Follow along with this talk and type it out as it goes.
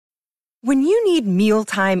When you need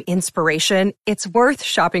mealtime inspiration, it's worth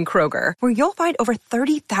shopping Kroger, where you'll find over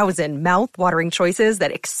 30,000 mouth-watering choices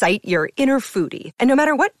that excite your inner foodie. And no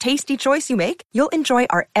matter what tasty choice you make, you'll enjoy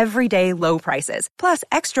our everyday low prices, plus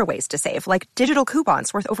extra ways to save, like digital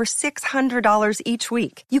coupons worth over $600 each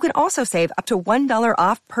week. You can also save up to $1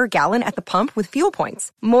 off per gallon at the pump with fuel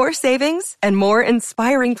points. More savings and more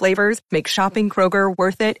inspiring flavors make shopping Kroger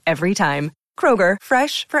worth it every time. Kroger,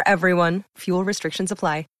 fresh for everyone. Fuel restrictions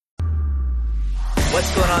apply.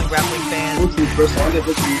 What's going on, grappling fans? First of all, this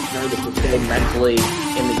is nervous to stay mentally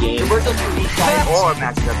in the game. We're still 2 weeks out. All our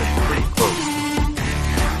matches have been pretty close.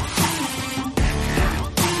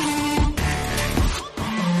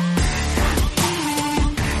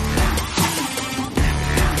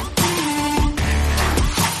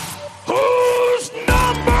 Who's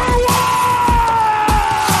number one?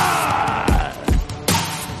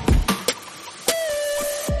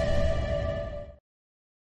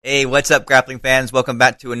 Hey, what's up, grappling fans? Welcome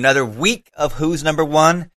back to another week of Who's Number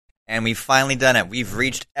One, and we've finally done it. We've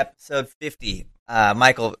reached episode 50.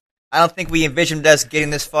 Michael, I don't think we envisioned us getting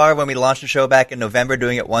this far when we launched the show back in November,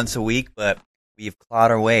 doing it once a week, but we've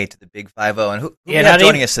clawed our way to the Big 5-0. And who we have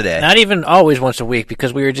joining us today? Not even always once a week,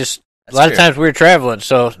 because we were just That's a lot true. of times we were traveling.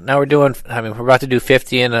 So now we're doing. I mean, we're about to do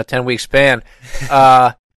 50 in a 10-week span.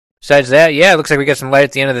 Besides that, yeah, it looks like we got some light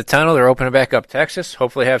at the end of the tunnel. They're opening back up Texas.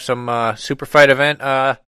 Hopefully, have some super fight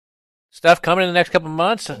event stuff coming in the next couple of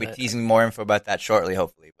months. We'll be teasing more info about that shortly,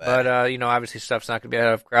 hopefully. But obviously, stuff's not going to be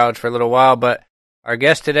out of crowds for a little while. But our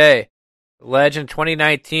guest today, Legend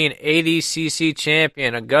 2019 ADCC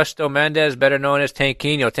champion Augusto Mendez, better known as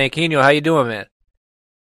Tanquinho. Tanquinho, how you doing, man?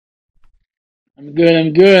 I'm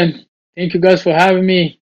good. Thank you guys for having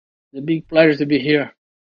me. It's a big pleasure to be here.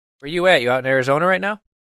 Where you at? You out in Arizona right now?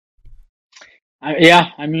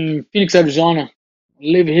 I'm in Phoenix, Arizona. I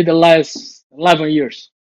live here the last 11 years.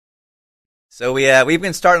 So we've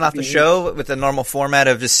been starting off the show with the normal format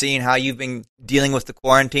of just seeing how you've been dealing with the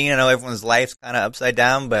quarantine. I know everyone's life's kind of upside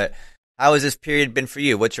down, but how has this period been for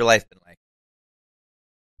you? What's your life been like?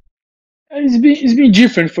 It's been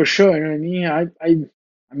different for sure. You know what I mean?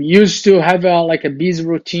 I'm used to have a busy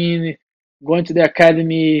routine, going to the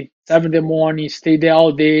academy 7 in the morning, stay there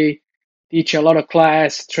all day, teach a lot of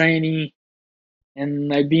class, training,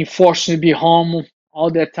 and I've been forced to be home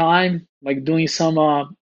all that time, like doing some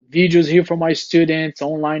videos here for my students,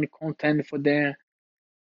 online content for them,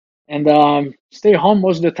 and stay home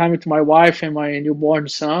most of the time with my wife and my newborn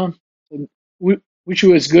son, which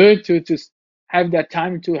was good to have that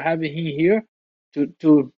time to have him here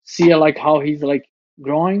to see how he's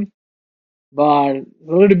growing, but a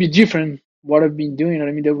little bit different what I've been doing.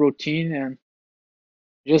 I mean, the routine and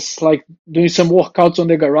just doing some workouts on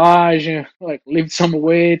the garage, lift some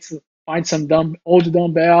weights, find some old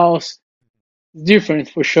dumbbells. Different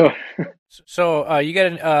for sure. So you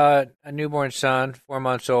got a newborn son, 4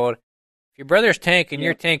 months old. If your brother's Tank and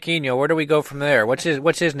you're Tanquinho, where do we go from there? What's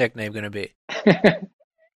his nickname going to be?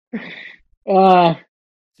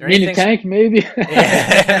 Mini Tank, maybe.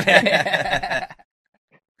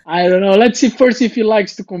 I don't know. Let's see first if he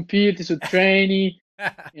likes to compete, to training.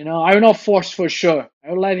 I will not force for sure.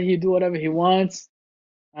 I will let him do whatever he wants,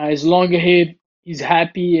 as long as he's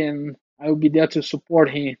happy, and I will be there to support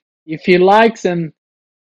him. If he likes and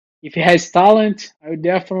if he has talent, I would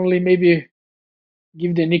definitely maybe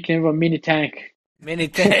give the nickname of Mini Tank. Mini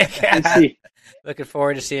Tank. Let's see. Looking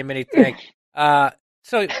forward to seeing Mini Tank.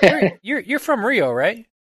 So you're from Rio, right?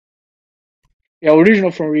 Yeah,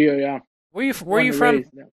 original from Rio. Yeah. Where you from? Raised,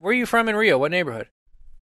 yeah. Where are you from in Rio? What neighborhood?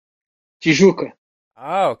 Tijuca.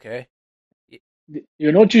 Oh, okay.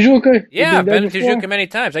 You know Tijuca? Yeah, I've been to Tijuca many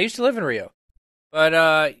times. I used to live in Rio,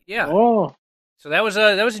 but yeah. Oh. So that was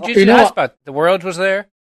a juicy hotspot. The World was there.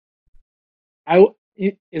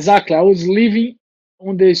 Exactly. I was living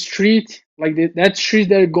on the street, that street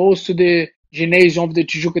that goes to the gymnasium of the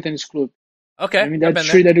Tijuca Tennis Club. Okay. I mean, that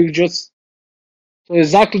street that you just... So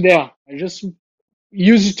exactly there. I just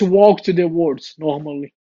used to walk to the Worlds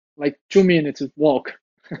normally. 2 minutes walk.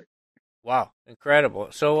 Wow. Incredible.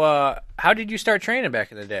 So how did you start training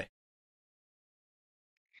back in the day?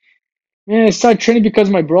 Yeah, I started training because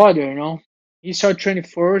my brother, he started training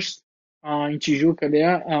first in Tijuca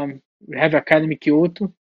there. We have Academy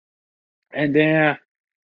Kyoto. And then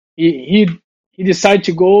he decided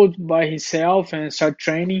to go by himself and start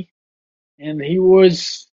training. And he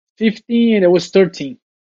was 15 and I was 13.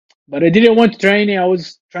 But I didn't want training. I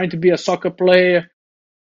was trying to be a soccer player.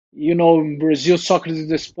 In Brazil, soccer is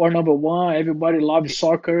the sport number one. Everybody loves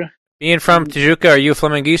soccer. Being from Tijuca, are you a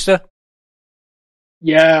Flamenguista?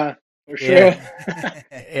 Yeah, for sure.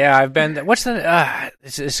 Yeah, I've been. What's the?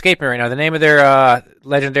 It's escaping me right now. The name of their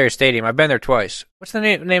legendary stadium. I've been there twice. What's the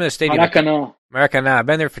name of the stadium? Maracanã. Maracanã. I've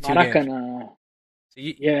been there for 2 games. Maracanã.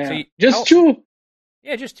 So just two.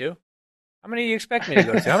 Yeah, just two. How many do you expect me to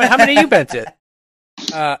go to? How many you been to?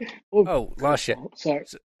 Lost shit. Sorry.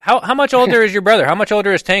 So how much older is your brother? How much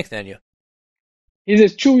older is Tank than you?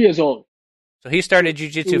 He's 2 years old. So he started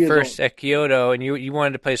jiu-jitsu first at Kyoto, and you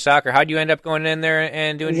wanted to play soccer. How would you end up going in there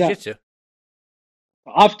and doing jiu-jitsu?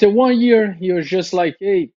 After 1 year, he was just like,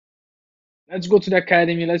 hey, let's go to the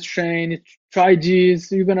academy, let's train, try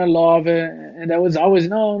this, you're gonna love it. And I was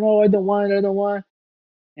no, I don't want.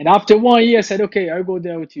 And after 1 year, I said, okay, I'll go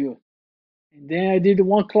there with you. And then I did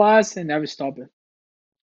one class and never stopped it.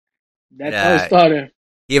 That's how it started.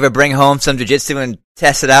 You ever bring home some jiu-jitsu and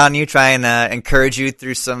test it out on you, try and encourage you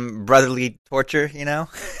through some brotherly torture, you know?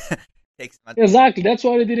 Exactly. That's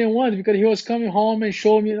what I didn't want, because he was coming home and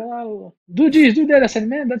showing me, oh, do this, do that. I said,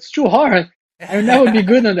 man, that's too hard. I will never be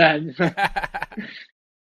good on that.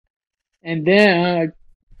 And then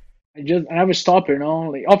I never stopped, you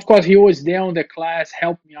know. Like, of course, he was there on the class,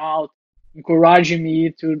 helped me out, encouraging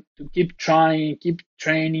me to keep trying, keep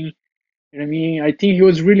training. You know what I mean? I think he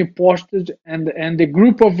was really important, and the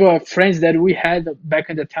group of friends that we had back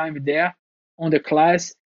in the time there on the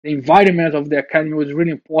class, the environment of the academy was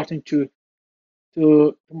really important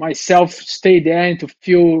to myself stay there and to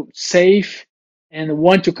feel safe and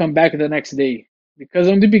want to come back the next day. Because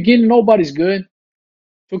on the beginning, nobody's good.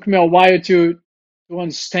 Took me a while to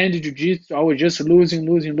understand the jiu-jitsu. I was just losing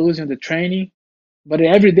the training. But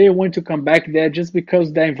every day I want to come back there just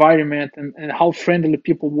because the environment and how friendly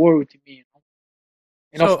people were with me. You know?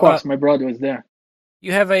 And so, of course, my brother was there.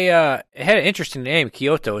 You have it had an interesting name,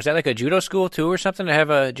 Kyoto. Is that like a judo school too or something to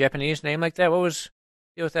have a Japanese name like that? What was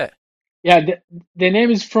the deal with that? Yeah, the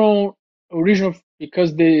name is from original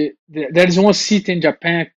because there is one city in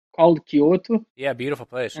Japan called Kyoto. Yeah, beautiful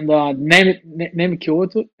place. And name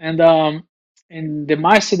Kyoto. And the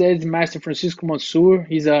master there is Master Francisco Mansur.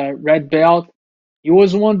 He's a red belt. He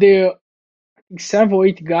was one of the, I think, 7 or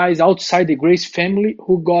 8 guys outside the Grace family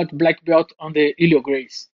who got black belt on the Helio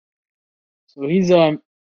Grace. So he's a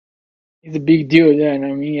big deal there, you know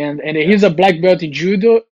what I mean? And he's a black belt in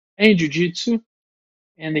judo and jiu-jitsu.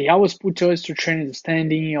 And he always put us to train the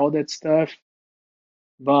standing, all that stuff.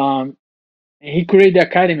 But he created the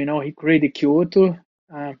academy, you know. He created Kyoto.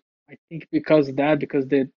 I think because of that, because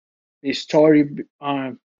the story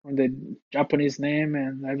from the Japanese name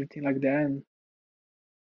and everything like that.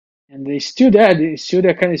 And they still there. The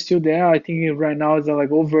academy is still there. I think right now it's like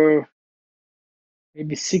over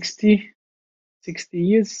maybe 60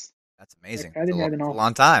 years. That's amazing. Academy, I don't know. It's a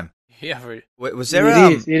long time. Yeah. Was there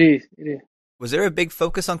it is. Was there a big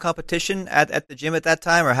focus on competition at the gym at that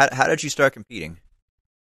time, or how did you start competing?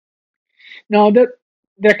 No, the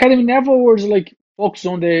academy never was like focused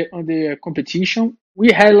on the competition.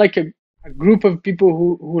 We had like a group of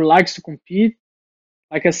people who likes to compete.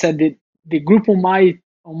 Like I said, the group on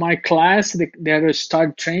my class that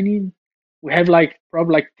started training, we have like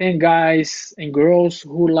probably like 10 guys and girls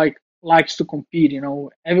who likes to compete. You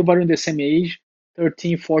know, everybody in the same age,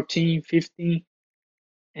 13, 14, 15.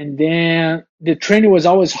 And then the training was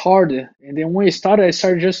always harder. And then when I started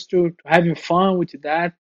just to having fun with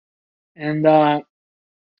that. And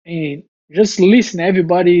just listen to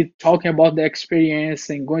everybody talking about the experience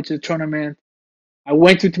and going to the tournament. I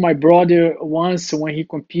went with my brother once when he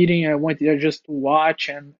competing. I went there just to watch,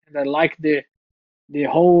 and I liked the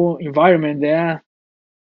whole environment there.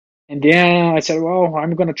 And then I said, well,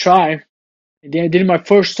 I'm going to try. And then I did my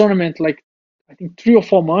first tournament, like, I think 3 or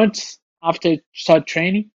 4 months after I started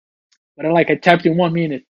training. But I tapped in 1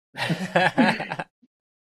 minute.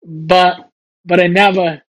 but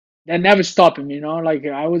that never stopped me, you know. Like,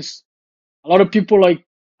 a lot of people, like,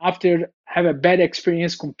 after have a bad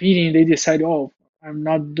experience competing, they decide, oh, I'm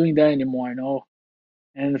not doing that anymore, you know.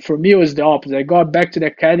 And for me, it was the opposite. I got back to the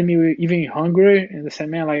academy even hungry, and I said,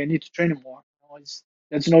 man, like, I need to train more. You know,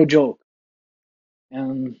 that's no joke.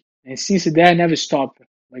 And since then, I never stopped.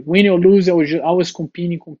 Like, win or lose, I was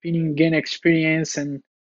competing, gain experience, and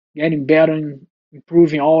getting better and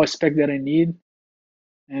improving all aspects that I need.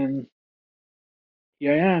 And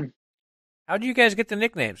here I am. How do you guys get the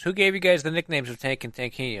nicknames? Who gave you guys the nicknames of Tank and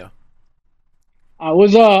Tanquinho? I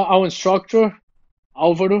was our instructor,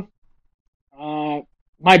 Alvaro.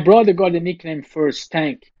 My brother got the nickname first,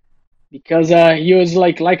 Tank, because he was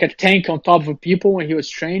like a tank on top of people when he was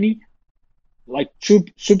training, like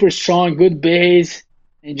super strong, good base,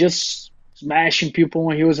 and just smashing people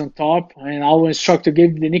when he was on top. And our instructor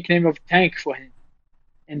gave the nickname of Tank for him.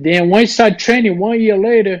 And then when he started training 1 year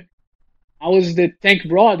later, I was the Tank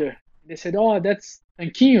brother. they said, "Oh, that's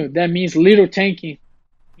Tanquinho." That means little tank in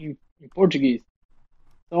Portuguese.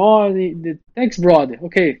 So, oh, thanks, brother.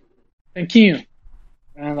 Okay, Tanquinho,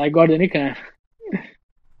 and I got the nickname.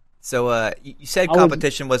 So you said I was,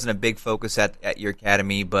 competition wasn't a big focus at your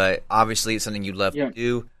academy, but obviously it's something you love yeah. to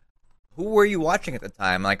do. Who were you watching at the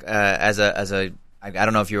time? Like I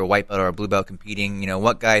don't know if you were a white belt or a blue belt competing. You know,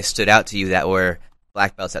 what guys stood out to you that were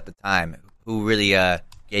black belts at the time? Who really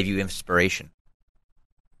gave you inspiration?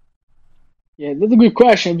 Yeah, that's a good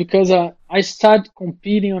question because I started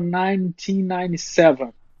competing in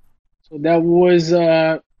 1997. So that was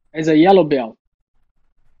as a yellow belt.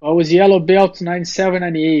 I was yellow belt 97,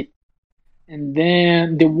 98. And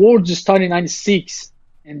then the Worlds started in 96.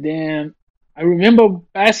 And then I remember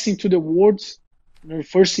passing to the Worlds, the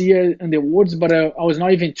first year in the Worlds, but I was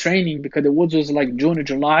not even training because the Worlds was like June or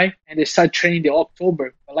July, and they started training in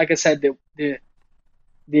October. But like I said, the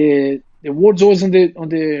Worlds was on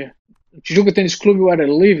the Tijuca Tennis Club where I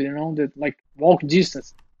live, the like walk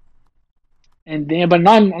distance. And then, but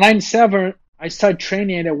 97, I started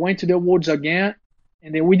training and I went to the Worlds again.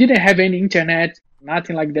 And then we didn't have any internet,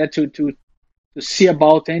 nothing like that to see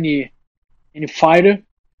about any fighter.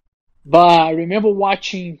 But I remember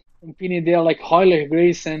watching competing there like Hoyler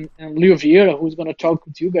Grace and Leo Vieira, who's going to talk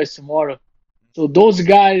with you guys tomorrow. So those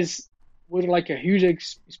guys were like a huge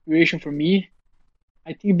inspiration for me.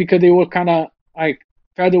 I think because they were kind of like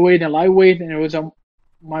featherweight and lightweight, and it was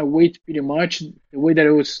my weight pretty much, the way that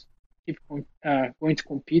I was going to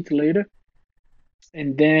compete later.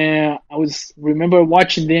 And then I remember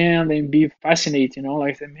watching them and be fascinated,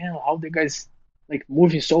 like, man, how the guys like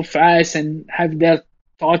moving so fast and have their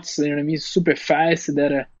thoughts, super fast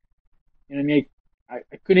that, I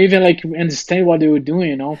couldn't even like understand what they were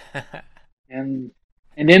doing, and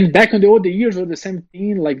then back in the older years were the same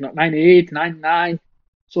thing, like 98, 99.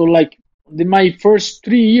 So like my first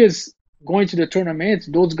 3 years going to the tournament,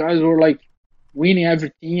 those guys were like winning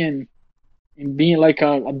everything and being like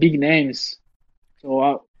a big names.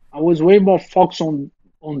 So I was way more focused on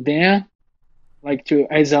them, like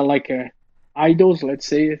as a idols, let's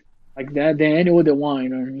say like that, than any other one. You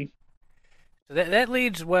know what I mean? So that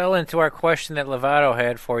leads well into our question that Lovato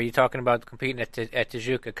had for you, talking about competing at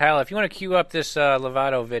Tijuca. Kyle, if you want to cue up this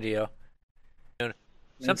Lovato video.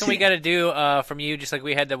 Something we got to do from you, just like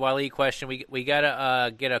we had the Wally question. We got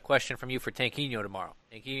to get a question from you for Tanquinho tomorrow.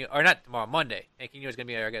 Tanquinho, or not tomorrow, Monday. Tanquinho is going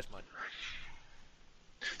to be our guest Monday.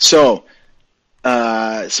 So,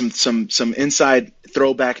 some inside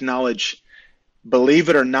throwback knowledge. Believe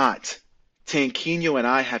it or not, Tanquinho and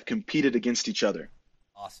I have competed against each other.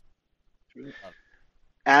 Awesome.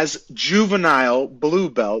 As juvenile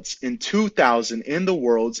blue belts in 2000 in the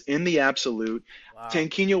Worlds, in the Absolute. Wow.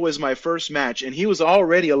 Tanquinho was my first match, and he was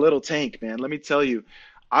already a little tank, man. Let me tell you,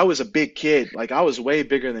 I was a big kid. Like, I was way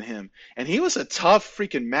bigger than him. And he was a tough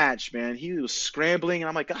freaking match, man. He was scrambling, and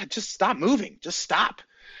I'm like, God, just stop moving. Just stop.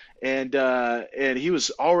 And he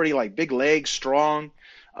was already, like, big legs, strong.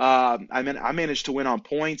 I managed to win on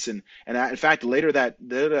points, and in fact, later that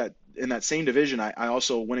in that same division, I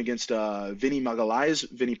also went against Vinny Magalhães,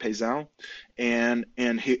 Vinny Pezão, and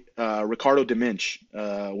Ricardo Deminch.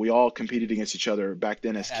 We all competed against each other back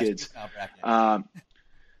then as kids.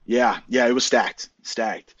 Yeah, it was stacked.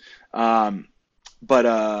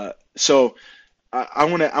 So I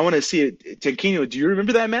want to see it. Tanquinho, do you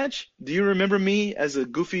remember that match? Do you remember me as a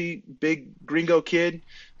goofy big gringo kid?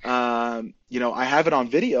 I have it on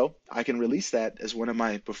video. I can release that as one of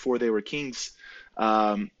my Before They Were Kings.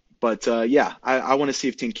 But I want to see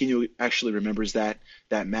if Tanquinho actually remembers that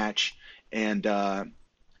match, and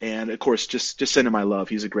of course just send him my love.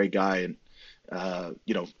 He's a great guy, and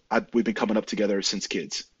we've been coming up together since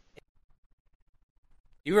kids.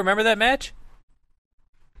 You remember that match?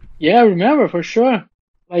 Yeah, I remember for sure.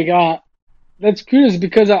 Like that's curious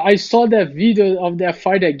because I saw that video of that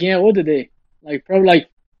fight again other day. Like probably like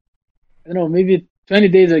I don't know, maybe 20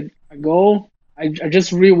 days ago. I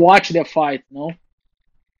just rewatched that fight.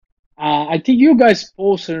 I think you guys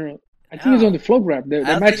posted. I think it's on the Flow Grab. The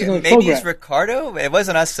match is on the Flow Grab. Maybe it's Ricardo. It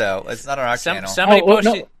wasn't us though. It's not on our channel. Somebody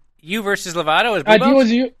posted you versus Lovato as blue belts? I think it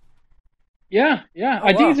was you. Yeah.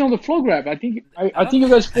 I think it's on the Flow Grab. I think you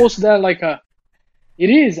guys posted that like a. It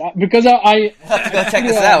is because I we'll have to go check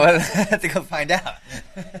this out. We'll have to go find out.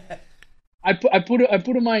 I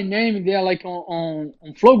put my name there like on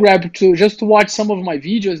Flow Grab to watch some of my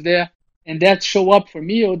videos there, and that show up for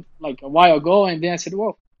me like a while ago, and then I said,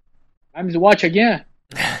 well, I'm to watch again,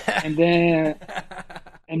 and then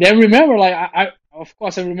remember like I of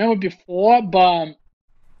course I remember before, but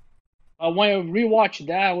when I rewatched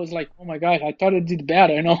that, I was like, oh my god, I thought I did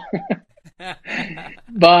better,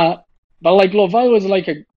 but like Lovato was like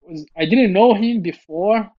was I didn't know him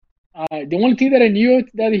before. The only thing that I knew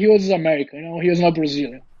that he was American. He was not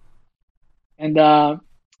Brazilian. And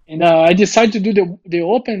I decided to do the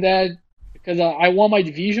Open that because I won my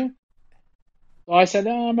division. So I said,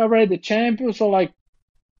 I'm already the champion, so like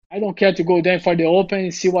I don't care to go there for the Open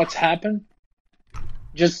and see what's happened.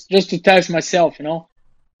 Just to test myself. So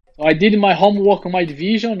I did my homework on my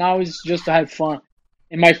division. Now it's just to have fun.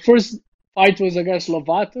 And my first fight was against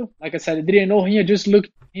Lovato. Like I said, I didn't know him. I just looked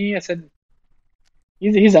at him. I said,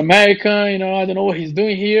 he's American. I don't know what he's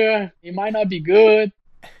doing here. He might not be good.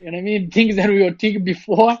 You know what I mean? Things that we were thinking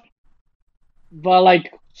before. But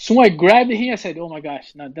like, soon I grabbed him. I said, oh my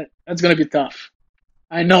gosh, no, that's gonna be tough.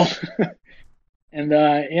 I know. And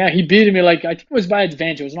he beat me like I think it was by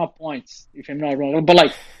advantage. It was not points, if I'm not wrong, but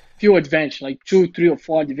like few advantage, like 2, 3, or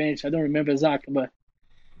 4 advantage. I don't remember exactly, but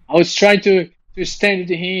I was trying to stand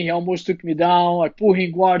to him. He almost took me down. I pulled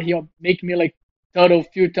him guard. He make me like turtle a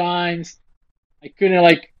few times. I couldn't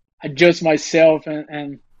like adjust myself,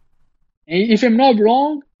 and if I'm not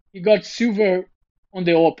wrong, he got silver on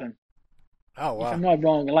the Open. Oh wow! If I'm not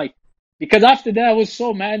wrong, like because after that I was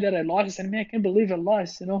so mad that I lost. I said, man, I can't believe I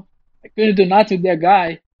lost. I couldn't do nothing with that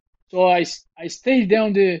guy. So I stayed there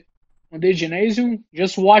on the gymnasium,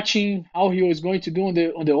 just watching how he was going to do on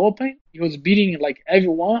the Open. He was beating like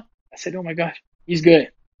everyone. I said, oh my gosh, he's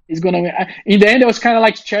good. He's gonna win. In the end, I was kind of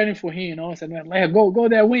like cheering for him. I said, man, like, go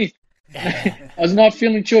there, win. I was not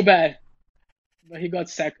feeling too bad, but he got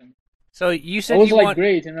second. So you said it was you like won...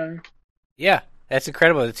 great, Yeah, that's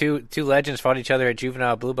incredible. The two legends fought each other at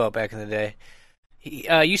juvenile blue belt back in the day.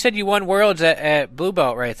 You said you won worlds at blue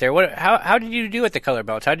belt right there. How did you do at the color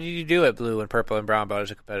belts? How did you do at blue and purple and brown belt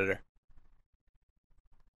as a competitor?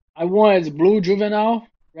 I won as blue juvenile,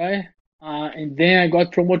 right? And then I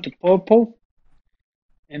got promoted to purple.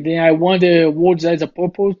 And then I won the worlds as a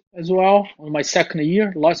purple as well on my second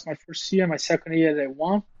year. Lost my first year, my second year I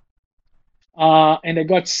won. And I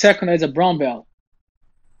got second as a brown belt.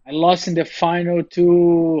 I lost in the final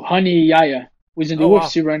to Hani Yaya, who's in the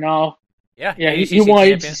UFC right now. Yeah, he won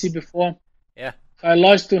ADCC before. Yeah. So I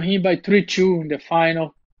lost to him by 3-2 in the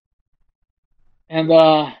final. And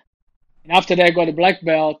after that I got a black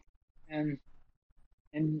belt. And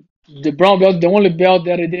the brown belt, the only belt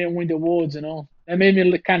that I didn't win the worlds, That made me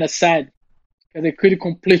look kind of sad because I could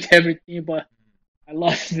complete everything, but I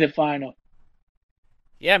lost in the final.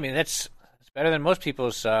 Yeah, I mean, it's better than most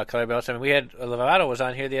people's color belts. I mean, we had Lovato was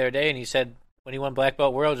on here the other day, and he said when he won black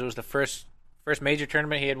belt worlds, it was the first major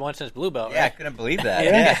tournament he had won since blue belt. Yeah, right? I couldn't believe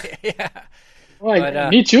that. Yeah. Well, But,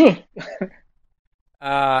 me too.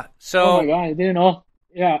 So, oh my god, I didn't know.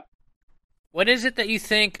 Yeah. What is it that you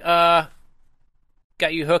think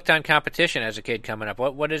got you hooked on competition as a kid coming up?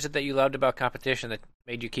 What is it that you loved about competition that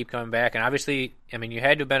made you keep coming back? And obviously, I mean, you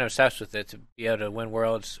had to have been obsessed with it to be able to win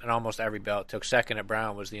worlds in almost every belt. Took second at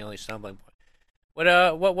brown was the only stumbling point.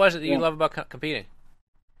 What was it that you love about competing?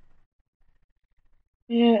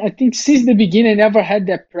 Yeah, I think since the beginning, I never had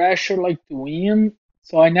that pressure like to win.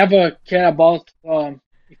 So I never care about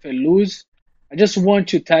if I lose. I just want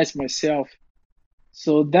to test myself.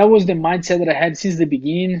 So that was the mindset that I had since the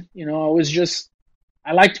beginning.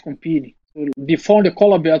 I liked competing. So before the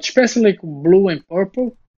color belt, especially like blue and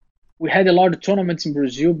purple, we had a lot of tournaments in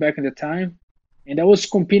Brazil back in the time. And I was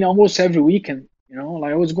competing almost every weekend.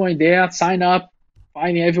 Like I was going there, sign up,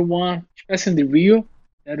 finding everyone, especially in the Rio,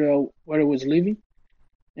 where I was living.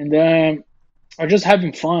 And then I was just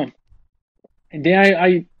having fun. And then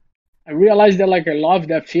I realized that like I love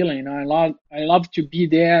that feeling. I love to be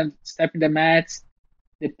there, step in the mats,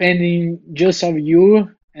 depending just on you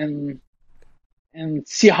and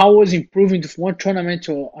see how I was improving from one tournament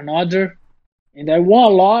to another. And I won a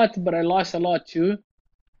lot, but I lost a lot too.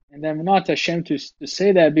 And I'm not ashamed to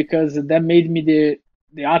say that because that made me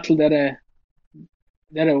the athlete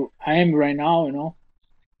that I am right now.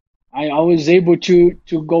 I was able to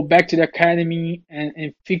go back to the academy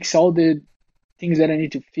and fix all the things that I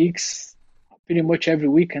need to fix pretty much every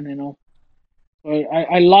weekend. So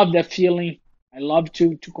I love that feeling. I love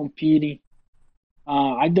to competing.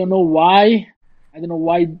 I don't know why. I don't know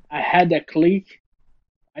why I had that click.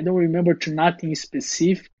 I don't remember to nothing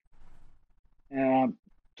specific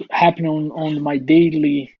happening on my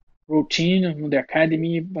daily routine on the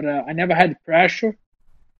academy, but I never had pressure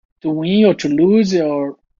to win or to lose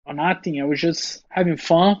or nothing. I was just having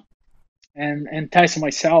fun and testing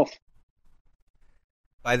myself.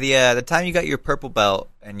 By the time you got your purple belt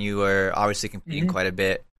and you were obviously competing quite a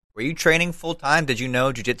bit, were you training full time? Did you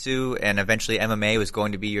know jiu-jitsu and eventually MMA was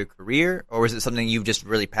going to be your career, or was it something you just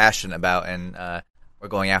really passionate about and were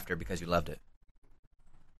going after because you loved it?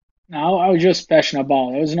 No, I was just passionate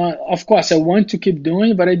about it. I was not, of course, I want to keep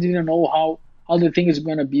doing, but I didn't know how the thing is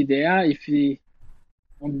gonna be there. If we,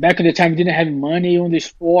 back at the time, didn't have money on the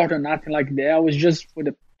sport or nothing like that. I was just for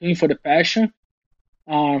the doing for the passion.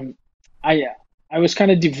 Um, I I was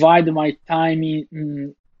kind of dividing my time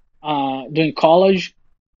in doing college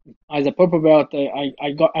as a purple belt.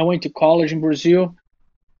 I went to college in Brazil.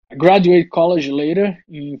 I graduated college later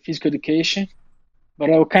in physical education, but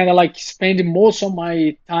I would kind of like spend most of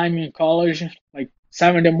my time in college, like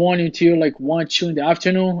 7 in the morning till like 1, 2 in the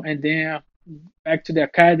afternoon, and then back to the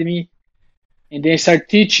academy. And then I started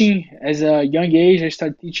teaching as a young age. I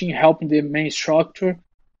started teaching, helping the main instructor,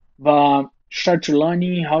 but start to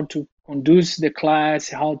learning how to conduce the class,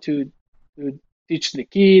 how to teach the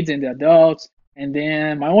kids and the adults. And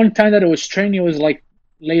then my only time that I was training was like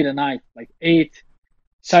late at night, like 8.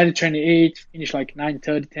 Started training 8, finished like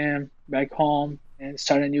 9:30, 10, back home and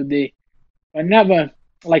start a new day. But never,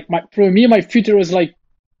 like, for me, my future was like,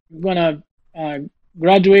 I'm gonna uh,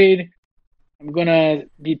 graduate. I'm gonna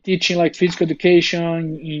be teaching like physical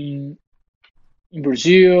education in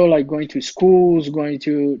Brazil, like going to schools, going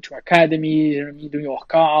to academies, doing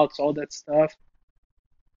workouts, all that stuff.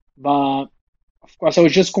 But of course, I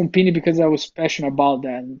was just competing because I was passionate about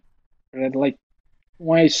that. And, like,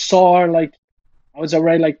 when I saw, like, I was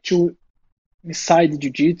already like two inside the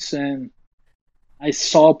jiu-jitsu, and I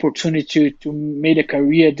saw opportunity to make a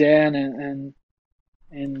career there and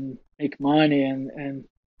make money and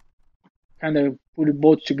kind of put it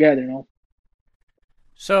both together, you know.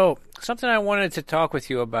 So, something I wanted to talk with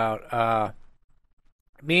you about.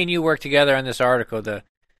 Me and you worked together on this article, the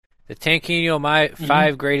Tanquinho, my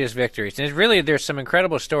 5 greatest victories. And there's some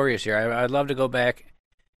incredible stories here. I'd love to go back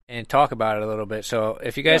and talk about it a little bit. So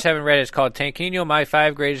if you guys haven't read it, it's called Tanquinho, My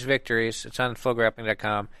 5 Greatest Victories. It's on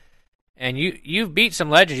flowgrappling.com. And you've beat some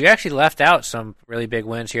legends. You actually left out some really big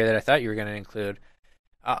wins here that I thought you were going to include.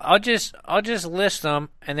 I'll just list them,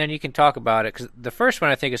 and then you can talk about it, because the first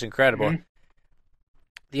one I think is incredible.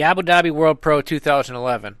 The Abu Dhabi World Pro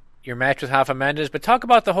 2011. Your match with Rafa Mendes, but talk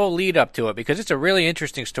about the whole lead up to it, because it's a really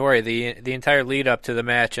interesting story, the entire lead up to the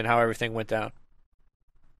match and how everything went down.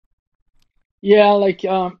 Yeah, like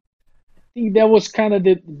I think that was kind of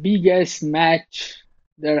the biggest match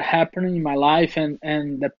that happened in my life, and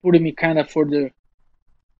that put me kind of for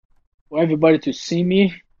everybody to see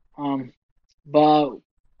me. But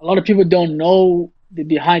a lot of people don't know the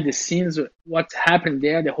behind the scenes, what happened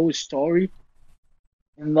there, the whole story.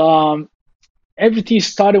 And everything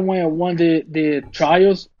started when I won the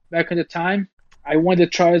trials back in the time. I won the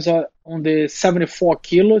trials on the 74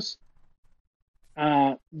 kilos.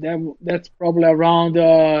 That's probably around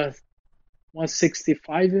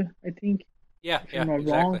 165, I think. Yeah, I'm not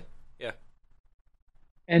exactly. wrong. Yeah.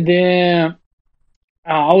 And then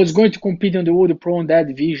I was going to compete on the World Pro in that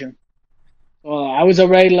division. So I was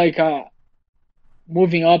already like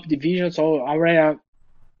moving up division, so I already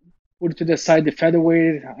put to the side the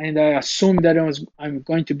featherweight, and I assumed that I'm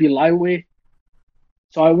going to be lightweight.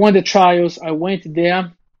 So I won the trials. I went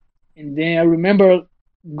there, and then I remember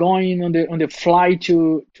going on the flight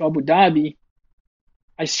to Abu Dhabi.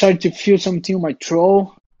 I started to feel something on my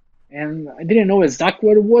throat, and I didn't know exactly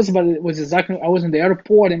what it was, but it was exactly, I was in the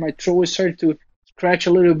airport, and my throat started to scratch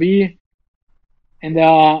a little bit, and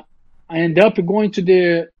I ended up going to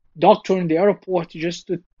the doctor in the airport just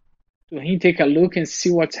to him take a look and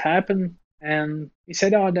see what's happened. And he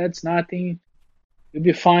said, "Oh, that's nothing. You'll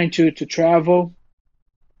be fine to travel."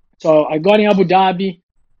 So I got in Abu Dhabi,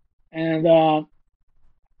 and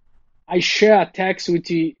I share a taxi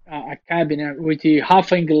with a cabin with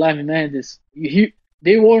Rafa and Guilherme Mendes.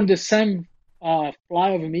 They were on the same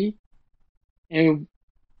flight of me, and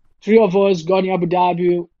 3 of us got in Abu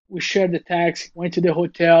Dhabi. We shared the taxi, went to the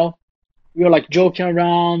hotel. We were like joking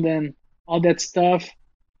around and all that stuff.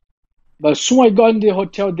 But as soon as I got in the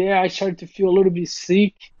hotel there, I started to feel a little bit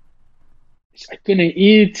sick. I couldn't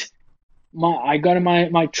eat. I got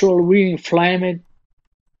my throat really inflamed,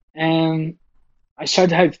 and I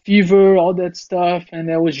started to have fever, all that stuff,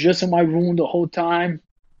 and I was just in my room the whole time.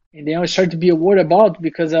 And then I started to be worried about,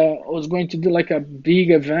 because I was going to do like a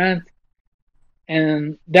big event.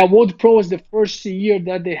 And that World Pro was the first year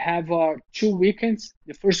that they have 2 weekends.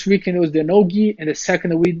 The first weekend was the no gi, and the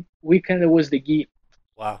second weekend was the gi.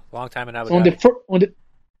 Wow, long time in Abu So Dhabi.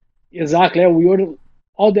 exactly,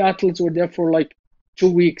 all the athletes were there for like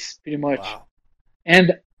 2 weeks, pretty much. Wow.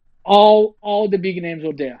 And all the big names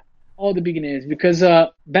were there. All the big names, because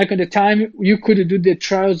back in the time you could do the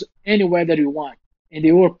trials anywhere that you want, and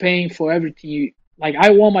they were paying for everything. Like,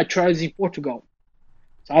 I won my trials in Portugal,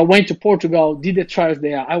 so I went to Portugal, did the trials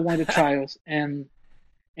there. I won the trials, and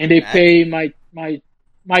they pay my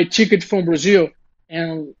my ticket from Brazil,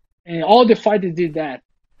 and all the fighters did that.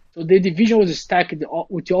 So the division was stacked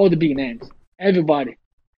with all the big names, everybody,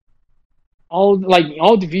 all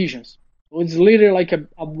divisions. It was literally like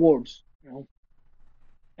awards, you know.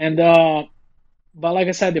 And but like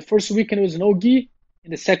I said, the first weekend was no gi,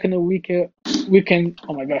 and the second weekend,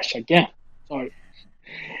 oh my gosh, again, sorry.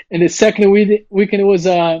 And the second weekend was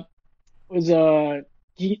gi,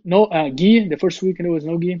 no gi. The first weekend it was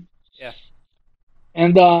no gi, Yeah.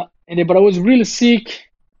 and but I was really sick.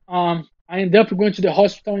 I ended up going to the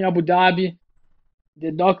hospital in Abu Dhabi.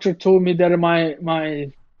 The doctor told me that my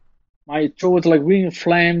throat was like really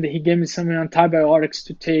inflamed. He gave me some antibiotics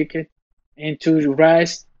to take it and to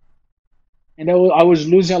rest. And I was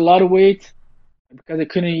losing a lot of weight because I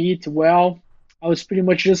couldn't eat well. I was pretty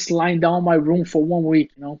much just lying down in my room for 1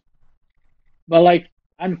 week, you know. But like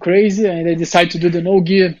I'm crazy, and I decided to do the no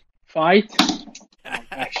gear fight. Oh my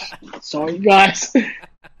gosh, sorry guys.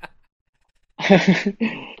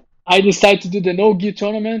 I decided to do the no gi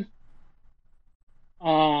tournament,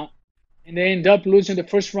 and I ended up losing the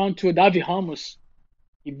first round to Davi Ramos.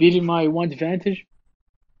 He beat my one advantage.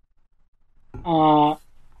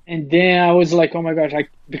 And then I was like, oh my gosh,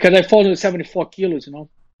 because I fought at 74 kilos, you know,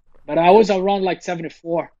 but I was around like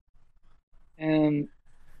 74, and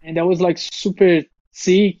I was like super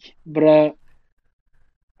sick, but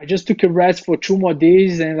I just took a rest for 2 more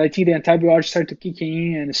days, and I think the antibiotics started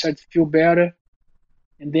kicking in, and I started to feel better.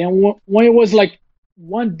 And then when it was like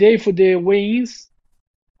one day for the weigh-ins,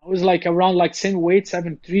 I was like around like same weight,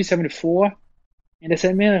 73, 74. And I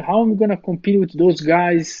said, man, how am I going to compete with those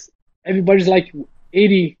guys? Everybody's like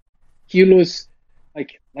 80 kilos,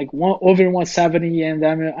 like one over 170, and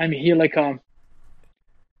I'm here like kind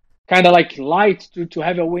of like light to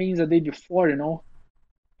have a weigh-ins the day before, you know.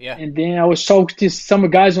 Yeah. And then I was talking to some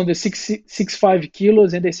guys on the 65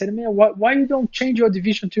 kilos, and they said, man, why you don't change your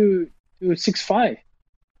division to 65?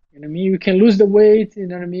 You know what I mean? You can lose the weight, you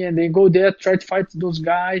know what I mean? And then go there, try to fight those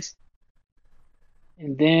guys.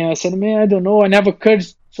 And then I said, man, I don't know. I never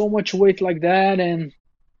cut so much weight like that. And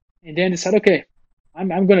then they said, okay, I'm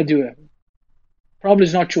going to do it. Probably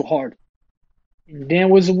it's not too hard. And then it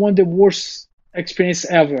was one of the worst experience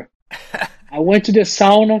ever. I went to the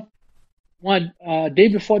sauna one day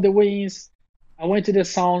before the weigh-ins. I went to the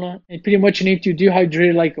sauna and pretty much need to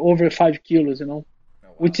dehydrate like over 5 kilos, you know.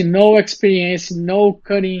 With no experience, no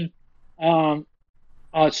cutting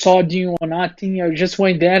sodium or nothing. I just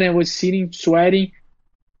went there and was sitting, sweating.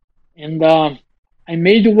 And I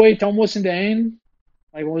made the weight almost in the end.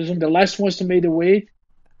 I was one of the last ones to make the weight.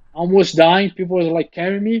 Almost dying. People were like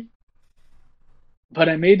carrying me. But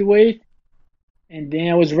I made the weight. And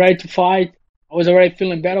then I was ready to fight. I was already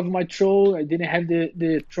feeling better of my throat. I didn't have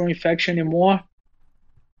the throat infection anymore.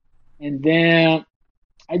 And then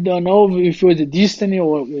I don't know if it was the destiny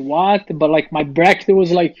or what, but like my bracket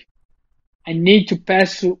was like, I need to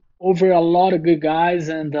pass over a lot of good guys,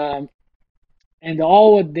 and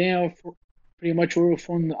all of them pretty much were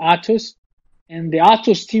from Atos, and the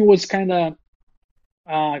Atos team was kind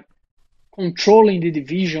of controlling the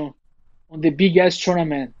division on the big ass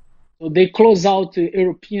tournament. So they close out the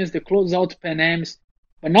Europeans, they close out Pan Ams,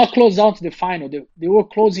 but not close out the final. They were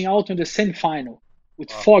closing out in the semifinal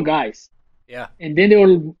with 4 guys. Yeah. And then they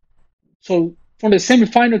were, so from the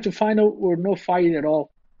semifinal to final were no fight at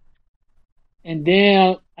all. And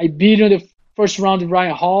then I beat in the first round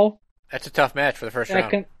Ryan Hall. That's a tough match for the first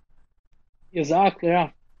round. Exactly, yeah.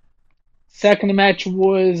 Second match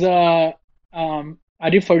was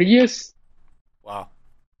Ari Farias. Wow.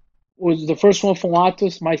 Was the first one from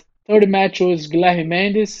Atos. My third match was Guilherme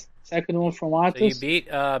Mendes. Second one from Atos. So you beat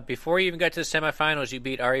before you even got to the semifinals. You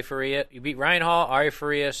beat Ari Farias. You beat Ryan Hall, Ari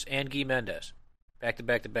Farias, and Guy Mendes, back to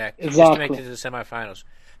back to back, exactly. Just to make it to the semifinals.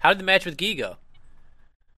 How did the match with Guy go?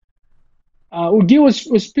 Guy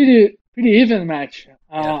was pretty even match.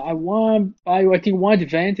 Yeah. I won by I think one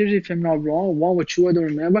advantage, if I'm not wrong, 1 or 2, I don't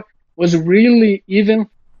remember. It was really even.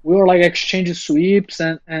 We were like exchanging sweeps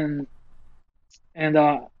and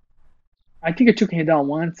I think I took him down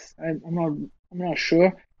once. I'm not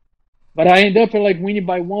sure. But I ended up like winning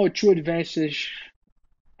by 1 or 2 advantage.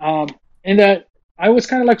 And I was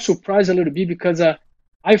kind of like surprised a little bit because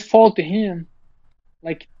I fought him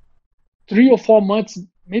like 3 or 4 months,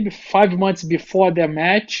 maybe 5 months before the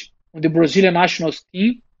match on the Brazilian national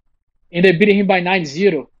team, and I beat him by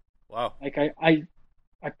 9-0. Wow! Like I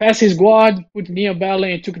passed his guard, put me in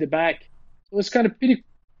belly, and took the back. So it was kind of pretty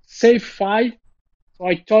safe fight. So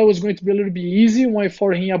I thought it was going to be a little bit easy when I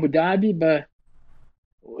fought him in Abu Dhabi, but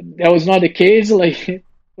that was not the case. Like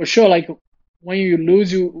for sure, like when you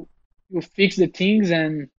lose, you fix the things,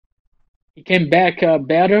 and he came back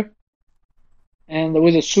better. and it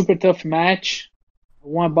was a super tough match. I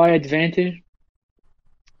won by advantage,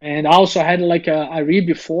 and I also had like a read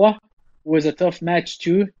before. It was a tough match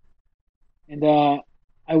too, and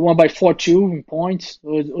I won by 4-2 in points.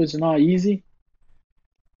 It was not easy.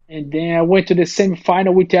 And then I went to the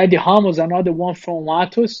semifinal with Eddie Ramos, another one from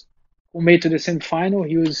Matos, who made to the semifinal.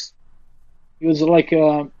 He was like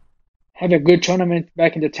had a good tournament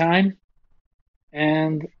back in the time,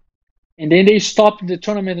 and then they stopped the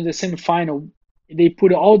tournament in the semifinal. They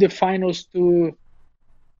put all the finals to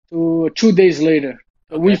 2 days later.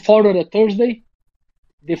 So we Okay. fought on a Thursday.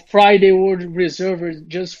 The Friday was reserved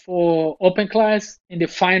just for open class, and the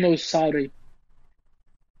finals Saturday,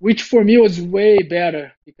 which for me was way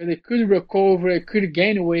better because I could recover, I could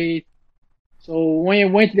gain weight. So when I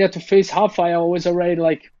went there to face Rafael, I was already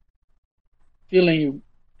like feeling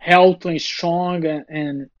healthy and strong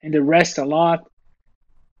and the rest a lot.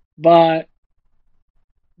 But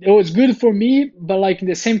it was good for me, but like in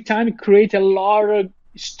the same time, create a lot of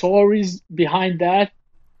stories behind that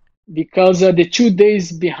because the 2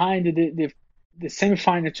 days behind the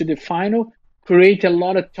semifinal to the final create a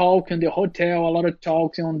lot of talk in the hotel, a lot of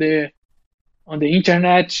talks on the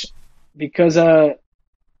internet because it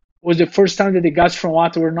was the first time that the guys from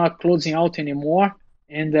Wata were not closing out anymore,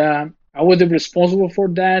 and I was responsible for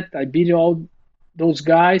that. I beat all those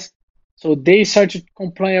guys, so they started to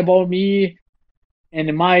complain about me,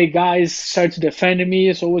 and my guys started defending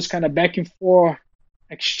me. So it was kind of back and forth,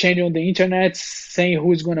 exchanging on the internet, saying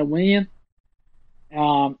who's gonna win.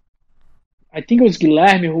 Um, I think it was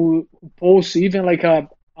Guilherme who posted even like a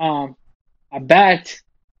bet.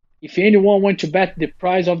 If anyone want to bet the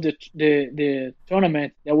price of the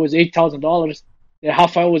tournament, that was $8,000. That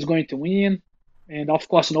Rafael was going to win, and of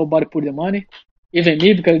course nobody put the money, even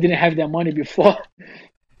me because I didn't have that money before.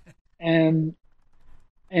 and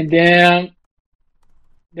and then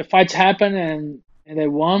the fights happened, and I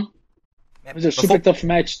won. It was a super tough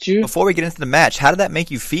match too. Before we get into the match, how did that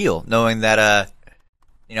make you feel, knowing that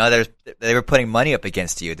they were putting money up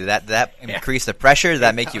against you? Did that increase the pressure? Did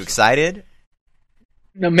that make you excited?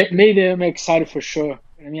 No, made them excited for sure.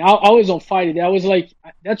 I mean, I was on fight. I was like,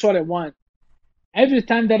 that's what I want. Every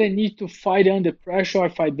time that I need to fight under pressure, I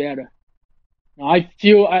fight better. Now, I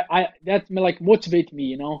feel that like motivate me,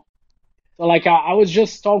 you know. So like I was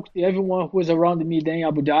just talking to everyone who was around me there in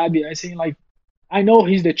Abu Dhabi. I saying like, I know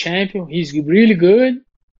he's the champion. He's really good,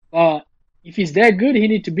 but if he's that good, he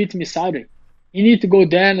need to beat me Saturday. He need to go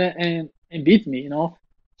there and beat me, you know.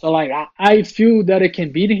 So like I feel that I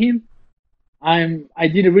can beat him. I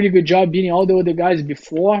did a really good job beating all the other guys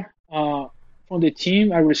before from the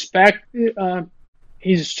team. I respect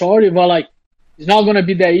his story, but like it's not gonna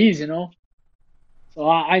be that easy, you know. So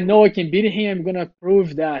I know I can beat him. I'm gonna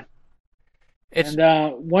prove that. It's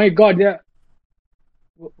And when I got there,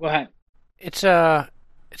 go ahead. it's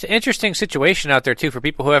it's an interesting situation out there too for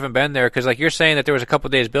people who haven't been there because like you're saying that there was a couple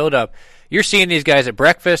days build up. You're seeing these guys at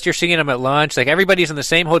breakfast. You're seeing them at lunch. Like everybody's in the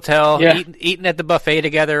same hotel, Yeah. eating at the buffet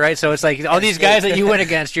together, right? So it's like all these guys that you went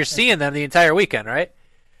against. You're seeing them the entire weekend, right?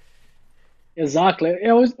 Exactly.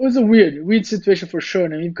 It was a weird situation for sure. I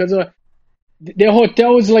mean, because the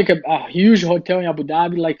hotel was like a huge hotel in Abu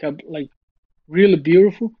Dhabi, like really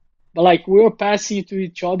beautiful. But like we were passing to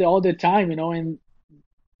each other all the time, you know, and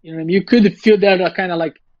you know you could feel that kind of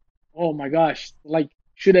like, oh my gosh, like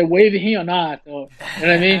should I wave him or not? Or you know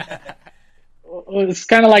what I mean? It's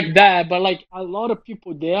kind of like that. But like a lot of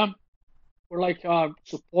people there were like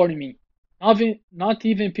supporting me. Not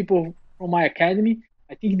even people from my academy.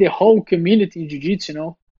 I think the whole community in jiu-jitsu, you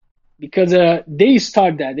know, because they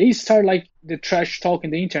start that. They start like the trash talk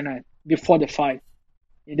in the internet before the fight.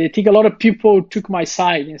 And I think a lot of people took my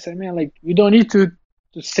side and said, "Man, like you don't need to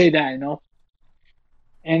say that, you know."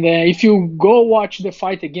 And if you go watch the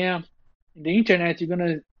fight again in the internet,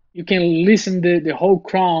 you can listen the whole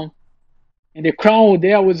crowd, and the crowd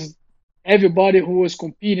there was everybody who was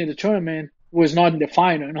competing in the tournament who was not in the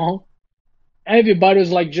final, you know. Everybody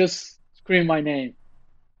was like just screaming my name.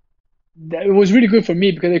 It was really good for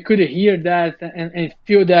me because I could hear that and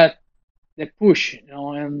feel that push, you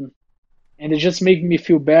know, and it just made me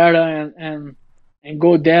feel better and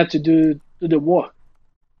go there to do the work.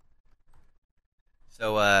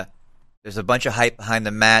 So there's a bunch of hype behind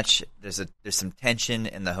the match. There's some tension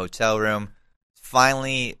in the hotel room.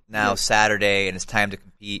 Finally, now Saturday, and it's time to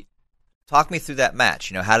compete. Talk me through that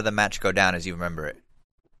match. You know, how did the match go down as you remember it?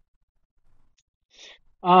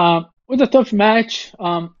 It was a tough match.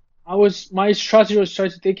 My strategy was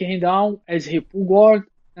trying to take him down as he pull guard,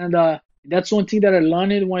 and that's one thing that I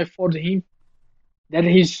learned when I fought him. That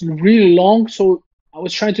he's really long, so I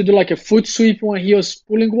was trying to do like a foot sweep when he was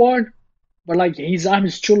pulling guard, but like his arm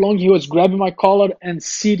is too long. He was grabbing my collar and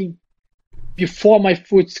sitting before my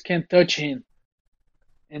foot can touch him.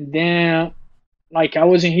 And then, like, I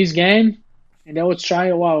was in his game, and I was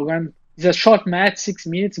trying. Wow, it's a short match, 6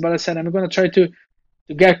 minutes, but I said I'm gonna try to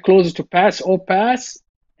get closer to pass,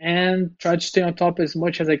 and try to stay on top as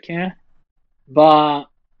much as I can. But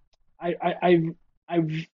I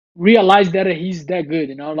realized that he's that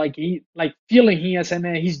good, like feeling him as a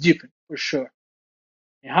man, he's different for sure.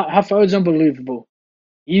 And Rafael is unbelievable.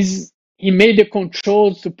 He made the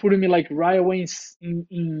controls to put me like right away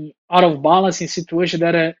in out of balance in situation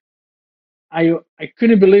that I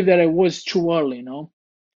couldn't believe that it was too early.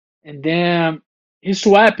 And then he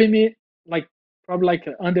swapped me like probably like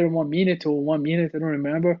under 1 minute or 1 minute, I don't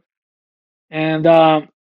remember. And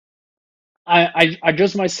I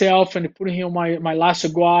adjust myself and put him on my lasso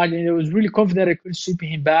guard, and it was really confident I could sweep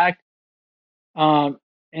him back. And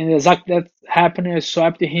exactly that happened. I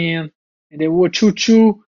swapped him, and they were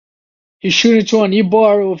 2-2. He shooting to an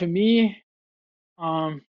e-bar over me.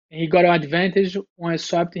 And he got an advantage when I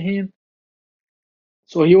swapped him.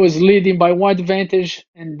 So he was leading by one advantage,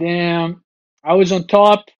 and then I was on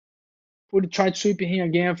top. Tried sweeping him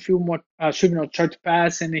again, a few more sweeping, tried to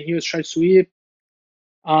pass, and then he was trying to sweep.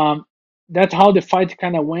 That's how the fight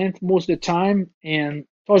kind of went most of the time. And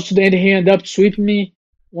towards the end, he ended up sweeping me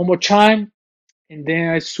one more time, and then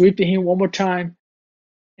I sweeped him one more time.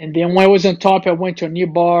 And then when I was on top, I went to a knee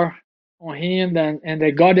bar on him, and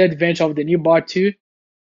I got the advantage of the knee bar too,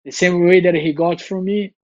 the same way that he got from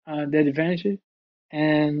me, the advantage,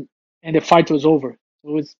 and the fight was over. So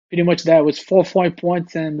it was pretty much that. It was 4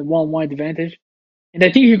 points and 1-1 advantage. And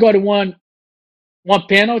I think he got one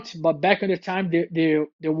penalty, but back in the time, the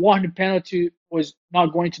warning penalty was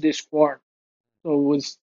not going to the score, so it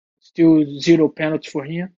was still 0 penalty for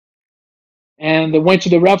him. And they went to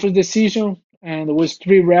the referee's decision, and there was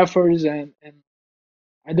 3 referees, and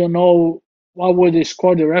I don't know what would they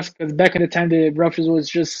score the refs, because back in the time the referees was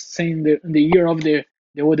just saying the year of the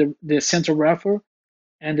central referee,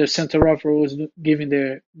 and the central referee was giving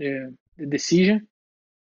the decision.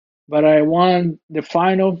 But I won the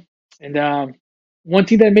final, and one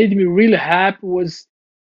thing that made me really happy was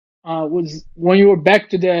when you were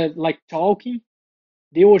back to the like talking,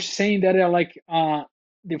 they were saying that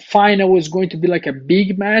the final was going to be like a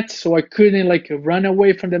big match, so I couldn't like run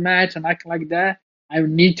away from the match and act like that. I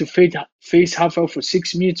would need to face Rafael for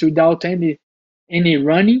 6 minutes without any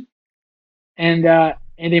running, and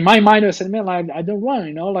in my mind I said, man, I don't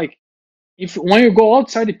run, like if when you go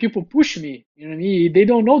outside, the people push me, you know what I mean? They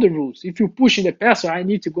don't know the rules. If you push in the passer, I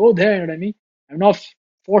need to go there, you know what I mean? I'm not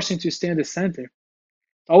forcing to stay in the center.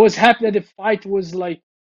 I was happy that the fight was like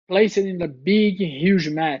placed in a big, huge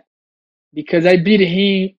mat, because I beat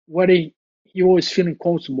him where he was feeling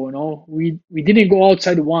comfortable. We didn't go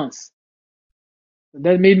outside once. So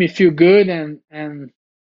that made me feel good and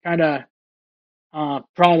kind of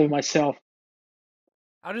proud of myself.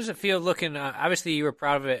 How does it feel looking? Obviously, you were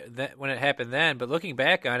proud of it when it happened then, but looking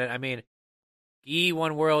back on it, I mean, Guy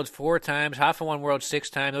won Worlds 4 times, Hoffa won Worlds 6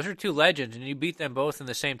 times. Those are 2 legends, and you beat them both in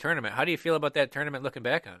the same tournament. How do you feel about that tournament looking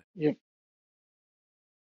back on it? Yeah,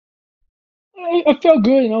 I felt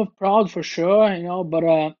good, proud for sure, but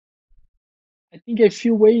I think I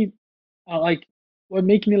feel way like what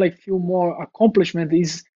make me like feel more accomplishment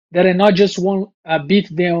is that I not just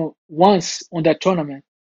beat them once on that tournament.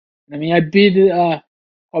 I mean, I beat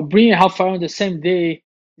or bring Rafael on the same day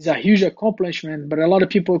is a huge accomplishment. But a lot of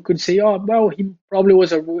people could say, "Oh, well, he probably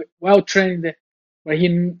was a well trained, but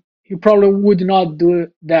he probably would not do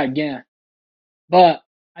that again." But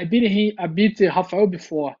I beat Rafael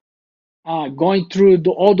before, going through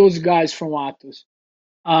all those guys from Atos.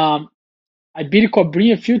 I beat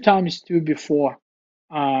Cobrinha a few times too before.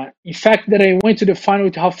 In fact, that I went to the final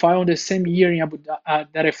with Rafael the same year in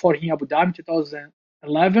that I fought in Abu Dhabi,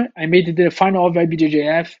 2011. I made the final of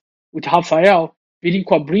IBJJF with Rafael, beating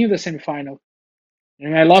Cobrinha in the semifinal,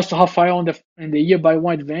 and I lost to Rafael in the year by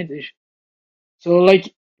one advantage. So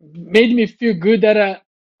like, made me feel good that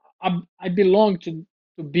I belong to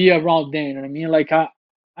be around them. You know what I mean? Like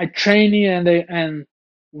I train and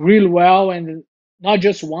real well, and not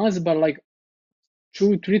just once, but like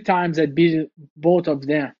 2-3 times I beat both of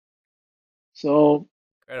them. So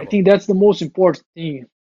I Incredible. think that's the most important thing.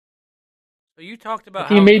 So you talked I about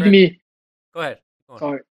think how it made me. Go ahead. Go on.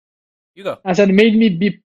 Sorry, You go. I said it made me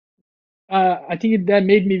be. I think that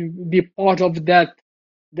made me be part of that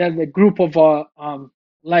group of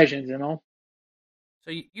legends.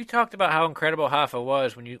 So you talked about how incredible Hoffa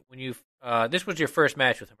was when you this was your first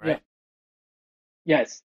match with him, Yeah. right?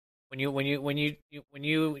 Yes. When you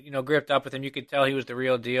gripped up with him, you could tell he was the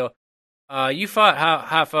real deal. You fought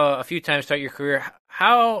Hoffa a few times throughout your career.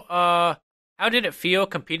 How did it feel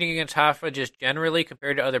competing against Hoffa just generally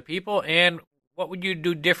compared to other people? And what would you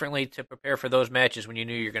do differently to prepare for those matches when you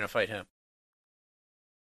knew you were going to fight him?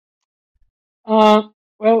 Uh,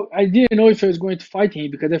 well, I didn't know if I was going to fight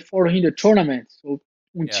him because I fought him in the tournament. So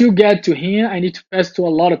Yeah. until get to him, I need to pass to a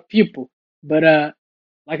lot of people. But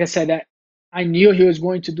like I said, I knew he was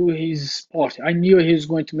going to do his sport. I knew he was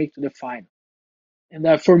going to make to the final.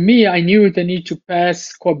 And for me, I knew that I need to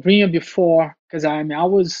pass Cobrinha before because I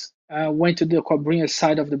was went to the Cobrinha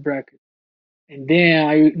side of the bracket, and then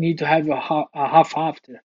I need to have a half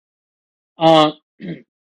after. Uh,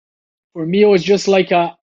 for me, it was just like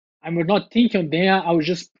I was not thinking then. I was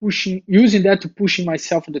just pushing, using that to pushing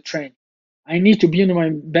myself in the train. I need to be in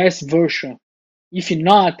my best version. If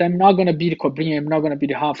not, I'm not gonna be the Cobrinha. I'm not gonna be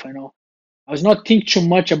the half. I was not thinking too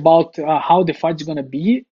much about how the fight's gonna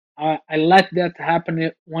be. I let that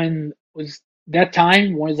happen when was that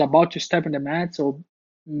time when I was about to step in the mat, so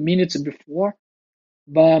minutes before.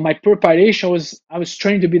 But my preparation was I was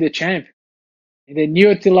trying to be the champion, and I knew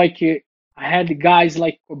it like I had guys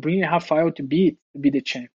like Cobrinha and Rafael to be the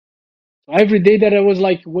champion. So every day that I was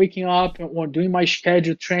like waking up or doing my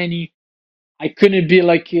scheduled training, I couldn't be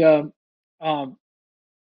like um,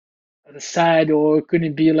 sad or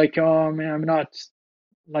couldn't be like, oh man, I'm not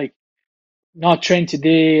like not trained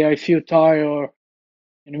today. I feel tired. Or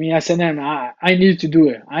you know what I mean, I said, man, I need to do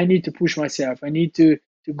it. I need to push myself. I need to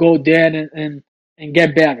go there and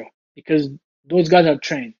get better because those guys are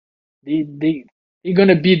trained. They're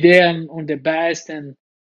gonna be there on the best, and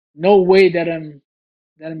no way that I'm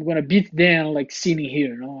gonna beat them like sitting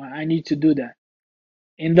here. I need to do that,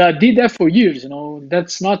 and I did that for years.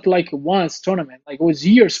 That's not like once tournament. Like it was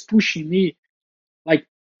years pushing me like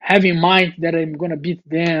have in mind that I'm gonna beat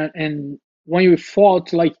them. And when you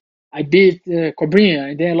fought, like I beat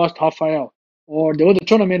Cobrinha and then I lost Rafael, or the other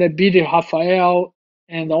tournament I beat Rafael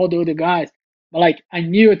and all the other guys. But like I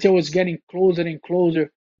knew it was getting closer and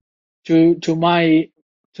closer to my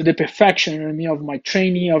to the perfection of my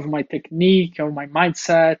training, of my technique, of my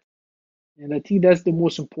mindset, and I think that's the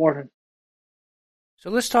most important. So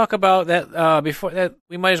let's talk about that. Before that,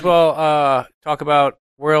 we might as well talk about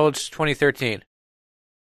Worlds 2013.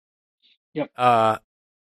 Yep.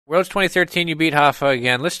 Worlds 2013, you beat Hoffa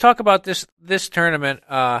again. Let's talk about this tournament.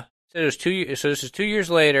 So it was so this is 2 years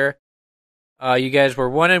later. You guys were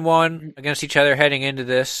 1-1 against each other heading into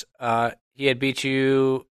this. He had beat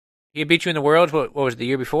you. He had beat you in the Worlds. What was it, the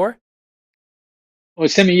year before? Oh,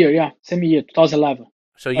 same year, yeah, same year, 2011.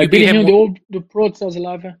 So I you beat beat him him on the Pro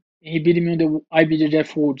 2011, and he beat me on the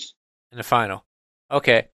IBJJF Woods. in the final.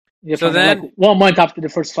 Okay. The So final, then, like 1 month after the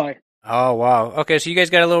first fight. oh wow. Okay, so you guys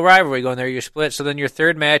got a little rivalry going there. You're split. So then your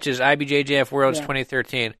third match is IBJJF Worlds Yeah.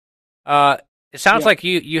 2013. It sounds Yeah. like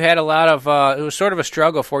you had a lot of. It was sort of a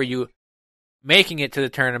struggle for you making it to the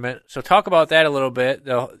tournament. So talk about that a little bit.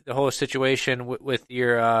 The whole situation with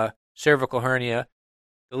your cervical hernia,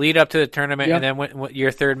 the lead up to the tournament, Yeah. and then your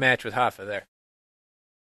third match with Hoffa there.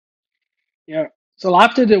 Yeah. So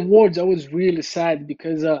after the awards, I was really sad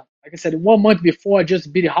because, like I said, 1 month before, I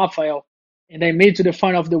just beat Rafael, and I made to the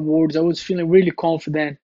final of the awards. I was feeling really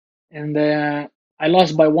confident, and I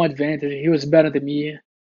lost by one advantage. He was better than me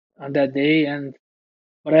on that day, and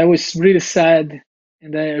but I was really sad,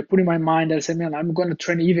 and I put in my mind, I said, man, I'm going to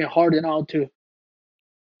train even harder now to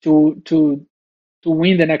to to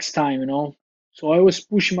win the next time. So I was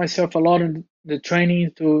pushing myself a lot in the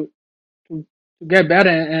training to, to get better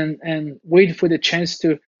and wait for the chance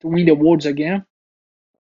to win the awards again.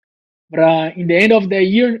 But in the end of the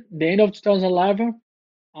year, the end of 2011,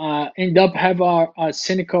 end up have a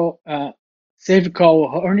cervical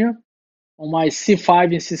hernia on my C5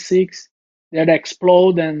 and C6 that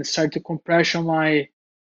explode and start to compression my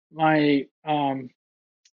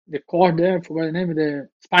the cord there, I forgot the name of the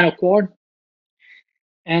spinal cord,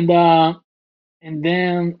 and and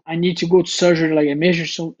then I need to go to surgery, like a major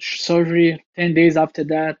surgery, 10 days after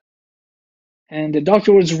that. And the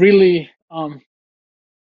doctor was really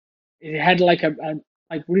it had like a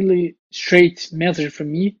like really straight message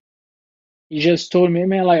from me. He just told me,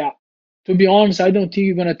 man, like to be honest, I don't think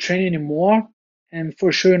you're gonna train anymore, and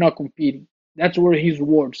for sure you're not competing. That's were his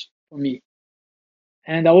words for me,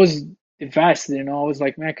 and I was devastated. I was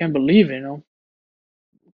like, man, I can't believe it.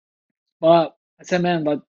 But I said, man,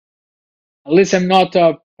 but at least I'm not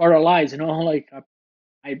paralyzed. Like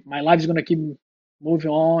my life's gonna keep moving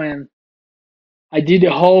on, and I did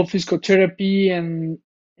the whole physical therapy, and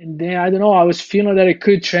then I don't know, I was feeling that I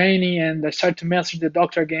could training, and I started to message the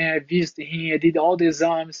doctor again. I visited him, I did all the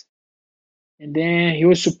exams, and then he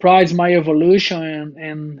was surprised my evolution,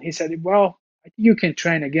 and he said, well, I think you can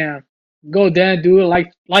train again. go there, do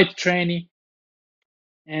like light training.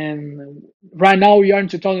 And right now we are in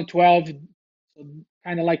 2012, so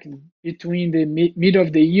kind of like between the middle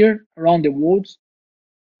of the year around the Worlds.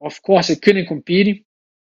 Of course, I couldn't compete,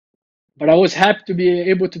 but I was happy to be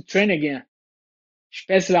able to train again,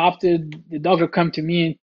 especially after the doctor come to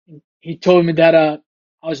me and he told me that I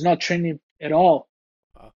was not training at all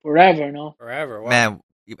forever, you know. Forever. Wow. Man,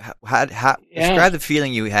 how Yeah, describe the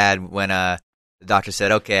feeling you had when the doctor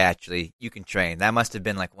said, "Okay, actually, you can train." That must have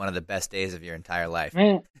been like one of the best days of your entire life.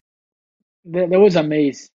 man, that was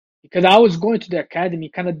amazing because I was going to the academy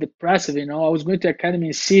kind of depressed, you know. I was going to the academy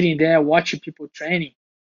and sitting there watching people training.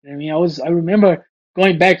 I mean, I remember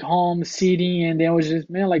going back home, sitting, and then I was just,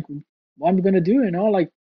 man, like, what am I gonna do, you know, like,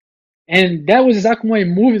 and that was exactly when I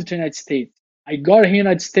moved to the United States. I got here in the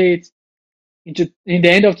United States in the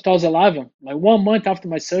end of 2011, like 1 month after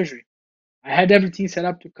my surgery. I had everything set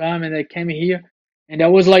up to come, and I came here, and I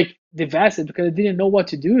was like devastated because I didn't know what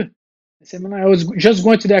to do. I said, man, I was just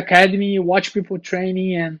going to the academy, watch people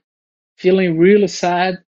training, and feeling really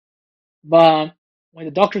sad. But when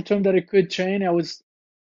the doctor told me that I could train, man,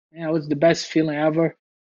 it was the best feeling ever.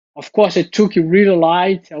 Of course, I took it really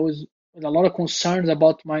light. I was with a lot of concerns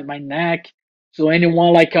about my neck. So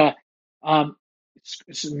anyone like um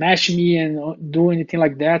smash me and do anything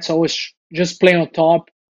like that. So I was just playing on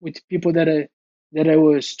top with people that I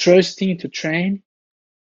was trusting to train,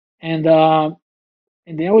 and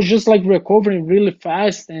and then I was just like recovering really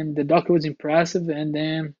fast, and the doctor was impressive, and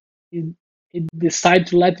then he decided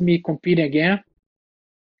to let me compete again,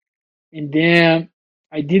 and then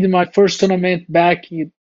I did my first tournament back.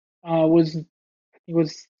 It was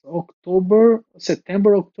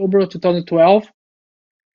September, October 2012.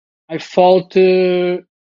 I fought Felipe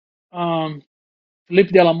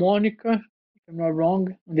de la Monica, if I'm not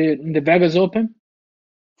wrong, in the Vegas Open,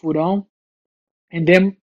 Furão, and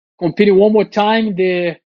then competed one more time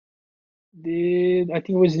the I think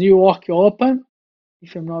it was New York Open,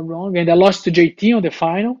 if I'm not wrong, and I lost to JT on the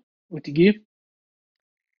final with Gui.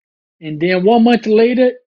 And then 1 month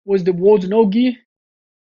later was the World's No Gi,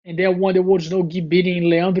 and then I won the World's No Gi beating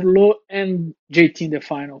Leandro Lo and JT in the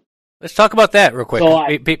final. Let's talk about that real quick. So 'Cause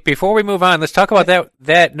I before we move on, let's talk about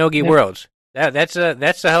that Nogi yeah, Worlds. That's a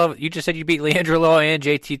hell of. You just said you beat Leandro Law and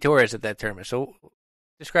JT Torres at that tournament. So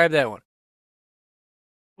describe that one.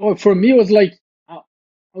 oh, for me it was like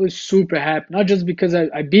I was super happy, not just because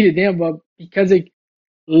I beat them, but because like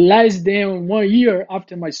less than 1 year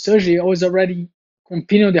after my surgery, I was already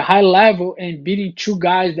competing on the high level and beating two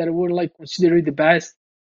guys that were like considered the best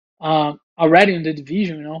already in the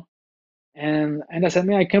division, you know. And I said,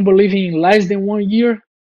 man, I can't believe in less than 1 year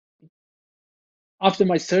after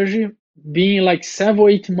my surgery, being like 7 or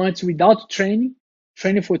 8 months without training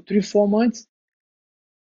for 3 4 months,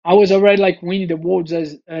 I was already like winning the worlds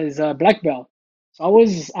as a black belt. So I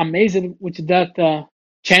was amazed with that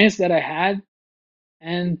chance that I had,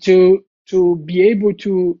 and to be able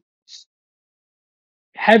to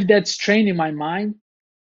have that strain in my mind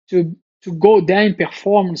to go there in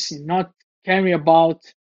performance, not caring about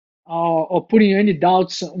or putting any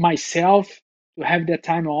doubts on myself to have that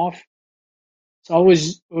time off. So I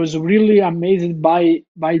was really amazed by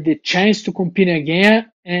the chance to compete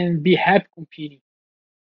again and be happy competing.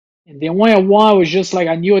 And then when I won, I was just like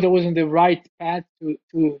I knew that was on the right path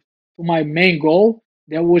to my main goal.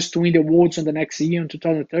 That was to win the Worlds on the next year in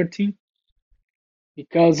 2013,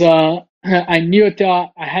 because I knew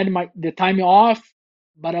that I had the time off,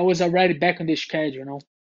 but I was already back on the schedule, you know.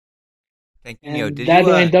 Tanquinho, And did you that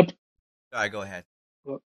ended up. sorry, go ahead.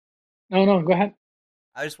 No, no, go ahead.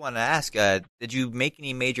 I just want to ask, did you make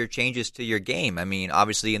any major changes to your game? I mean,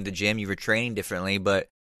 obviously in the gym you were training differently, but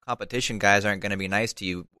competition guys aren't going to be nice to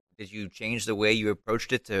you. Did you change the way you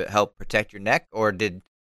approached it to help protect your neck, or did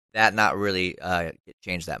that not really get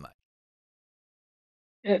changed that much?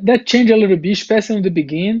 That changed a little bit, especially in the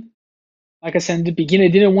beginning. Like I said in the beginning,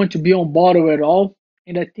 I didn't want to be on bottle at all,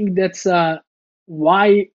 and I think that's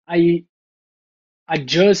why I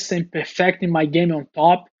adjust and perfecting my game on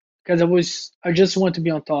top, because I just want to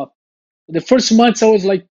be on top. The first months I was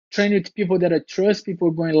like training with people that I trust,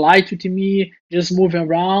 people going light with me, just moving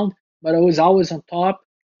around, but I was always on top.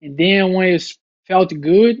 And then when it felt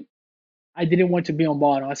good, I didn't want to be on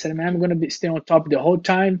bottom. I said, man, I'm gonna stay on top the whole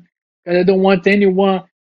time because I don't want anyone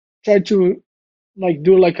try to like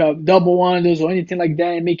do like a double wonders or anything like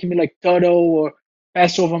that and making me like turtle or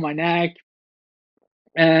pass over my neck.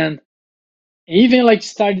 And even like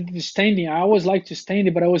started to standing, I always like to stand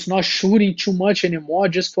it, but I was not shooting too much anymore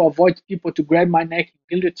just to avoid people to grab my neck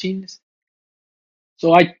in guillotines.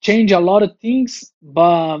 So I changed a lot of things,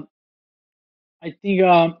 but I think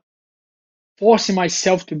forcing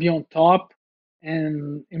myself to be on top.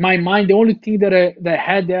 And in my mind, the only thing that I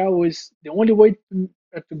had there was the only way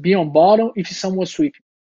to be on bottom if someone sweep.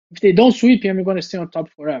 If they don't sweep me, I'm gonna stay on top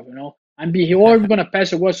forever. I'm be here, or I'm gonna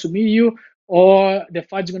pass or go to meet you, or the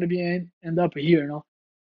fight's gonna be end up here.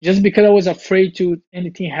 Just because I was afraid to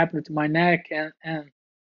anything happen to my neck, and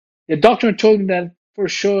the doctor told me that for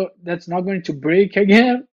sure that's not going to break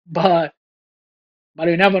again, but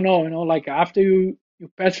you never know. Like after you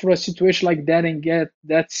pass through a situation like that and get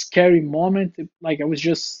that scary moment, like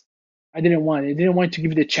I didn't want it. I didn't want to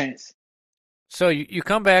give it a chance. So you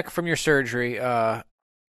come back from your surgery,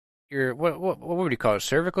 your what would you call it?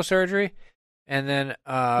 Cervical surgery, and then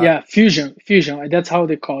Yeah, fusion. That's how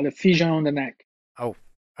they call it, fusion on the neck. oh,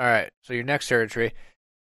 all right. So your neck surgery.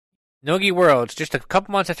 Nogi Worlds, just a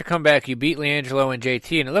couple months after come back, you beat Leangelo and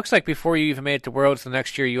JT, and it looks like before you even made it to Worlds the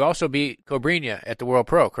next year, you also beat Cobrinha at the World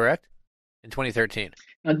Pro, correct? In 2013.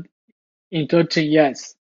 And in 13,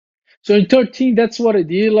 yes. So in 13, that's what I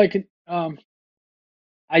did. Like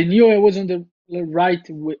I knew I was on the right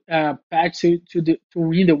path to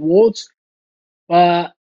win the worlds,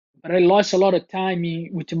 but I lost a lot of time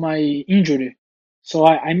with my injury. So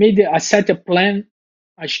I set a plan,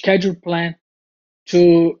 a scheduled plan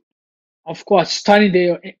to, of course, starting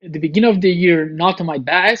the beginning of the year not my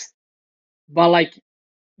best, but like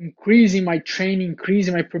increasing my training,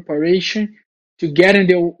 increasing my preparation to get in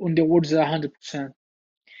the on the worlds 100%.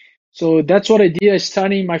 So that's what I did. I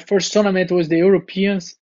started my first tournament was the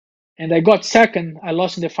Europeans, and I got second. I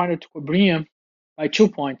lost in the final to Cobrinha by 2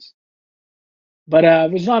 points. But I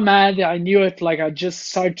was not mad. I knew it. Like I just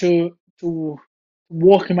started to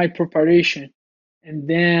work in my preparation, and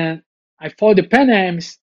then I fought the Pan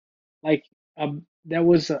Ams. Like that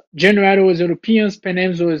was January was Europeans, Pan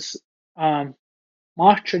Ams was um,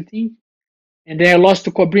 March, I think, and then I lost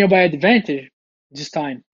to Cobrinha by advantage this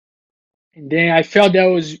time. And then I felt that I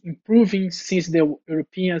was improving since the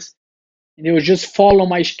Europeans, and they was just follow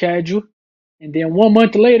my schedule. And then 1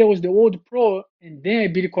 month later was the World Pro, and then I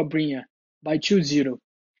beat Cobrinha by 2-0.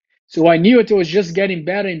 So I knew it was just getting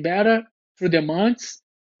better and better through the months,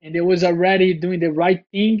 and it was already doing the right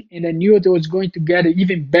thing, and I knew it was going to get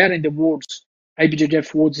even better in the Worlds,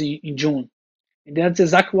 IBJJF Worlds in June. And that's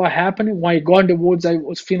exactly what happened. When I got in the Worlds, I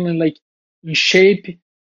was feeling like in shape,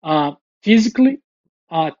 uh, physically,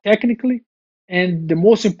 technically, and the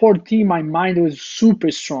most important thing, my mind was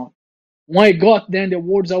super strong. When I got there in the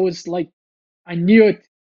Worlds, I was like, I knew it.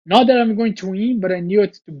 Not that I'm going to win, but I knew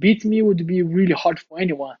it to beat me would be really hard for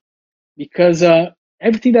anyone because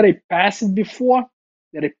everything that I passed before,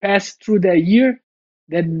 that I passed through that year,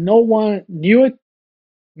 that no one knew it,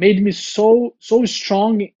 made me so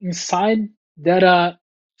strong inside that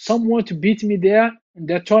someone to beat me there in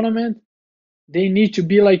that tournament, they need to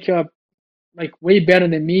be like way better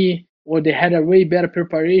than me, or they had a way better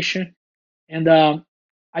preparation, and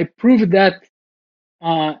I proved that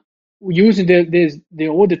uh, using the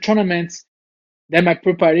all the tournaments that my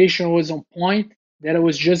preparation was on point, that I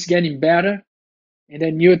was just getting better, and I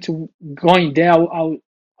knew to going there, I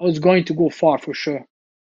was going to go far for sure.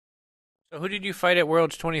 So who did you fight at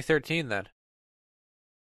Worlds 2013 then?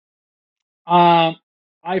 Um,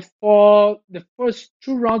 I fought the first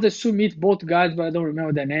 2 rounds. I still meet both guys, but I don't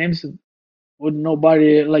remember their names. Would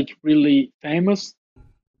nobody like really famous.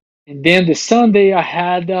 And then the Sunday I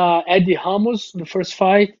had Eddie Ramos, the first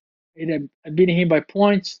fight. And I beat him by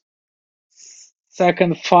points.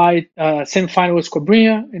 Second fight, semi-final was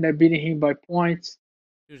Cobrinha, and I beat him by points.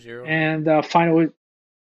 2-0. And the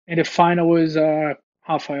final was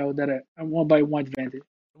Rafael that I won by one advantage.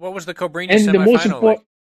 What was the Cobrinha And the most semifinal like? important,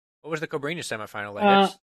 What was the Cobrinha semifinal like? uh,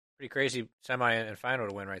 That's pretty crazy semi and final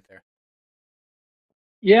to win right there.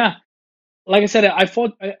 yeah, like I said, I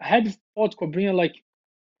had fought Cobrinha like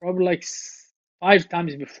probably like 5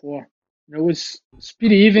 times before. It was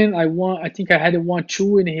pretty even. I won. I think I had won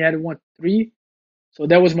two, and he had won three. So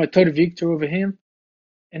that was my third victory over him.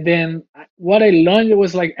 And then what I learned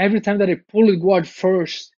was like every time that I pulled guard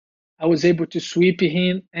first, I was able to sweep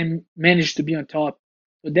him and manage to be on top.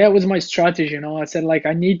 So that was my strategy. I said like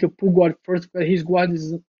I need to pull guard first, but his guard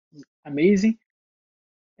is amazing,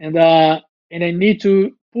 and I need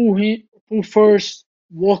to pull first,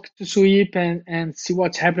 walk to sweep, and see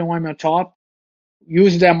what's happening when I'm on top.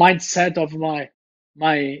 Use that mindset of my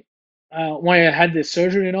when I had the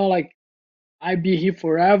surgery. Like I be here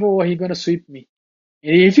forever, or he gonna sweep me.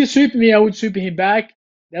 And if you sweep me, I would sweep him back.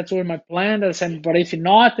 That's what my plan. I said, but if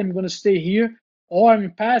not, I'm gonna stay here, or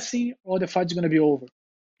I'm passing, or the fight's gonna be over.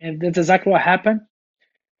 And that's exactly what happened.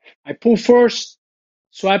 I pulled first,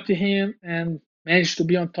 swapped him, and managed to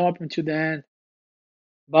be on top until the end.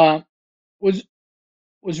 But was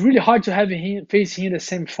was really hard to have him face him in the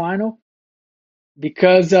semifinal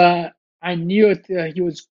because I knew he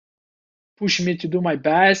was pushing me to do my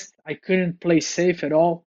best. I couldn't play safe at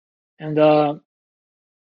all, and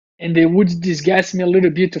they would disgust me a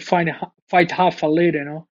little bit to fight Rafa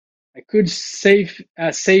later. I could save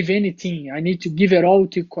anything. I need to give it all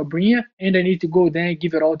to Cobrinha, and I need to go there and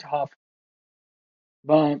give it all to Rafa.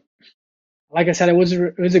 But like I said, it was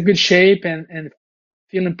a good shape and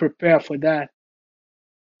feeling prepared for that.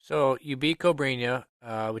 So you beat Cobrinha,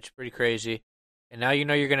 which is pretty crazy, and now you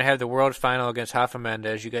know you're going to have the world final against Rafa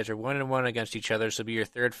Mendes. You guys are 1-1 against each other. This will be your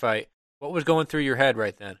third fight. What was going through your head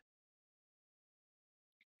right then?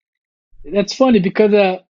 That's funny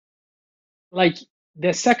because like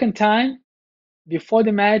the second time before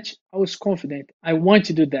the match, I was confident. I want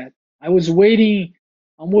to do that. I was waiting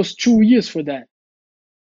almost 2 years for that.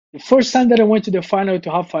 The first time that I went to the final to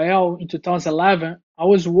Rafael in 2011, I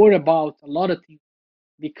was worried about a lot of things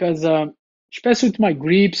because, especially with my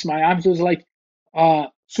grips, my arms was like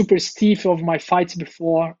super stiff of my fights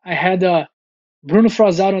before. I had Bruno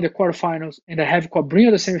Frazaro in the quarterfinals, and I have Cobrinha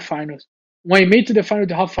in the semifinals. When I made to the final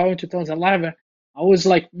to Rafael in 2011, I was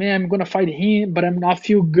like, man, I'm gonna fight him, but I'm not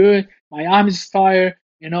feel good. My arm is tired,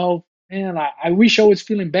 and I wish I was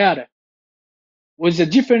feeling better. It was a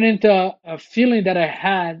different feeling that I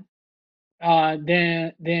had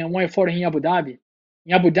than when I fought him in Abu Dhabi.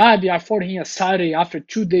 In Abu Dhabi, I fought him a Saturday after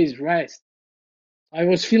 2 days rest. I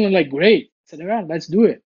was feeling like great. I said, all right, let's do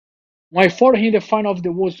it. When I fought him in the final of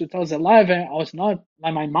the Worlds 2011, I was not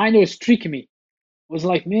like my mind was tricking me. I was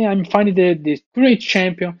like, man, I'm finding the current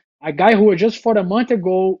champion, a guy who I just fought a month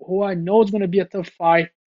ago, who I know is gonna be a tough fight,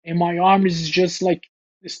 and my arm is just like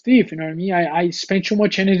stiff. You know what I mean? I spent too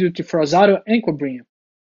much energy to Frazado and Cobrinha.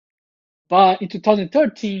 But in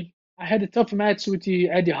 2013, I had a tough match with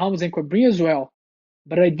Eddie Ramos and Cobrinha as well.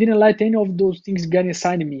 But I didn't let any of those things get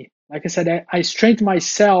inside me. Like I said, I strengthened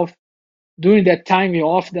myself during that time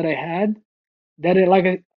off that I had. That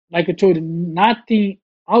like I told you, nothing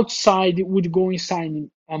outside would go inside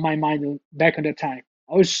my mind back at that time.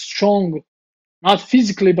 I was strong, not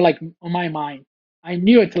physically, but like on my mind. I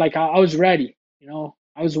knew it. Like I was ready.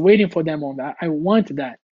 I was waiting for them on that. I wanted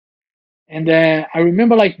that. And I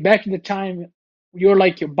remember like back in the time we were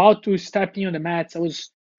like about to step in on the mats. I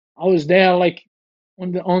was there like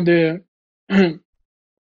on the I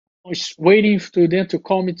was waiting for them to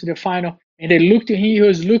call me to the final, and they looked to him. He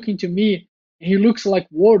was looking to me, and he looks like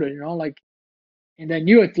water, like. And I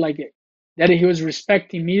knew it like that he was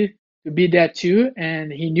respecting me to be there too,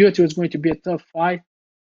 and he knew it was going to be a tough fight.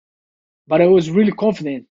 But I was really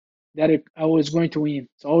confident that I was going to win.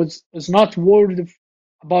 So I was not worried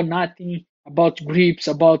about nothing, about grips,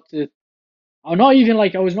 about I'm not even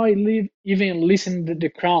like I was not even listening to the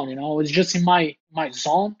crowd. I was just in my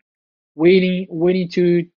zone, waiting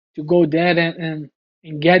to go there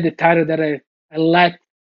and get the title that I let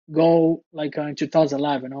go like in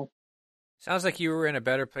 2011. Sounds like you were in a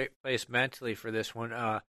better place mentally for this one.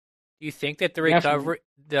 Do you think that Definitely,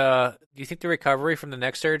 do you think the recovery from the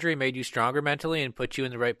neck surgery made you stronger mentally and put you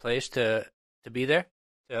in the right place to be there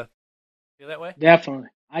to feel that way? definitely.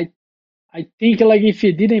 I think like if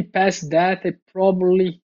he didn't pass that, I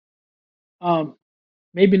probably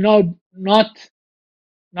maybe not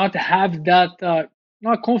have that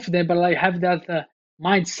not confident, but like have that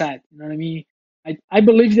mindset. You know what I mean? I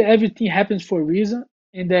believe that everything happens for a reason,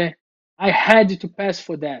 and that I had to pass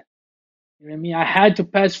for that. You know what I mean? I had to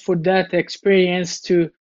pass for that experience to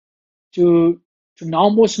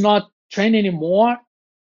almost not train anymore,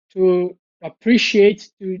 to appreciate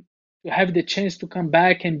to have the chance to come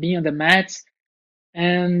back and be on the mats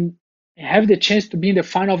and have the chance to be in the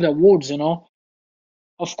final of the awards.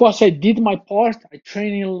 Of course, I did my part. I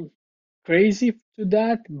trained crazy to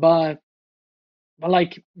that, but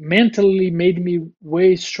like mentally made me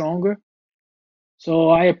way stronger. So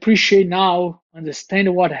I appreciate now,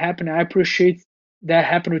 understand what happened. I appreciate that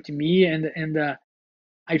happened with me, and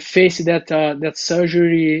I faced that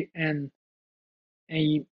surgery and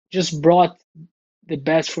it just brought the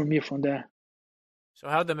best for me from there. So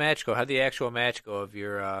how'd the match go? How'd the actual match go of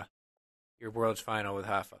your world's final with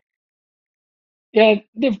Hafa? Yeah,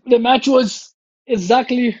 the match was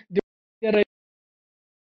exactly the way that I.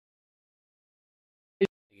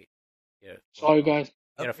 Yeah, phone Sorry, call. guys.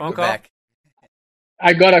 You had a Oh, phone we're call? back.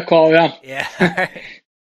 I got a call. Yeah. Yeah. All right.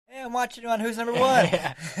 Hey, I'm watching you on Who's Number One.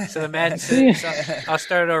 Yeah. So the match. See, So I'll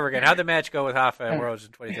start it over again. How'd the match go with Hafa at uh, Worlds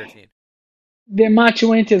in 2013? the match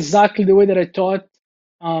went exactly the way that I thought.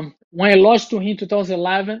 When I lost to him in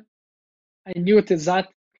 2011, I knew it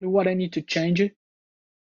exactly what I need to change it.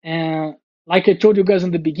 And like I told you guys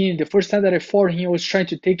in the beginning, the first time that I fought him, I was trying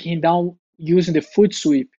to take him down using the foot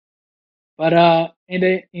sweep. But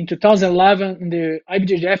in 2011 in the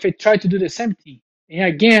IBJJF, I tried to do the same thing, and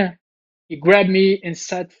again he grabbed me and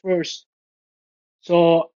sat first.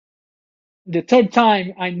 So the third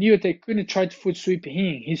time, I knew that I couldn't try to foot sweep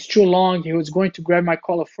him. He's too long. He was going to grab my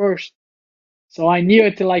collar first. So I knew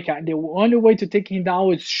it like the only way to take him down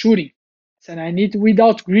was shooting. So I need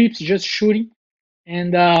without grips, just shooting.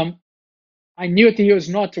 And I knew that he was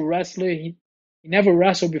not a wrestler. He never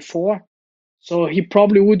wrestled before. So he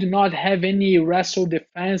probably would not have any wrestle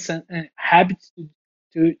defense and habits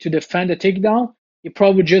to defend the takedown. He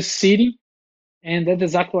probably just sitting. And that's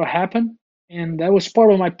exactly what happened. And that was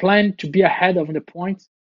part of my plan to be ahead of the points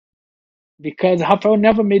because Rafael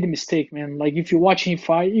never made a mistake, man. Like if you watch him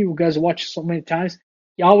fight, you guys watch so many times,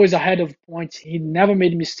 he always ahead of points. He never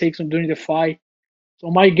made mistakes during the fight.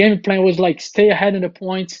 So my game plan was like stay ahead of the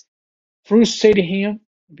points, frustrate him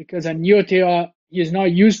because I knew that he is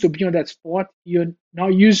not used to being on that spot. You're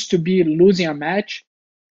not used to be losing a match,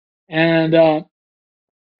 and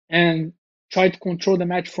and try to control the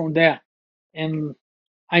match from there. And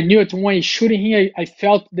I knew it when he's shooting him. I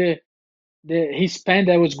felt his pant.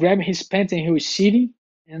 I was grabbing his pants and he was sitting,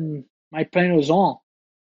 and my plan was on.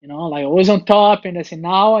 Like I was on top, and I said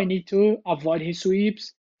now I need to avoid his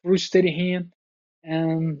sweeps, frustrate him,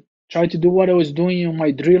 and try to do what I was doing in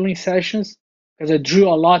my drilling sessions because I drew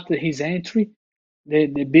a lot of his entry, the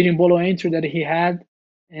beating bolo entry that he had,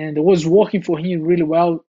 and it was working for him really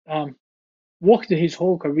well. Worked his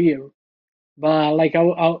whole career, but like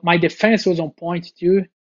my defense was on point too,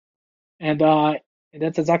 and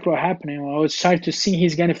that's exactly what happened. I was starting to see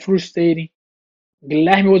he's getting frustrating.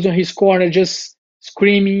 Guilherme was on his corner just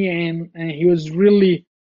screaming, and he was really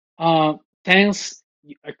tense.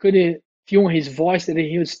 I could feel in his voice that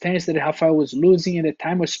he was tense, that Rafael was losing, and the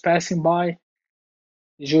time was passing by.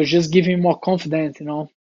 It was just giving him more confidence.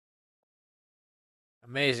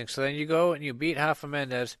 Amazing. So then you go and you beat Rafa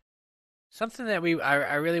Mendes. Something that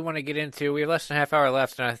I really want to get into. We have less than a half hour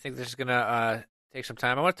left, and I think this is going to take some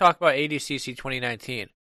time. I want to talk about ADCC 2019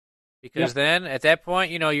 because then at that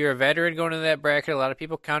point, you're a veteran going into that bracket. A lot of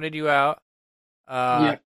people counted you out.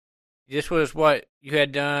 This was what you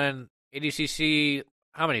had done ADCC.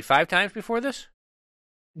 How many? 5 times before this?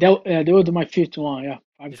 That was my fifth one. Yeah,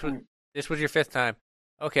 5 times. This was your 5th time.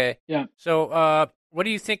 Okay. Yeah. So, what are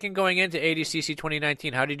you thinking going into ADCC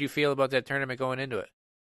 2019? How did you feel about that tournament going into it?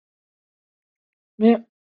 Yeah,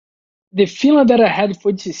 the feeling that I had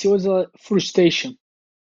for ADCC was a frustration,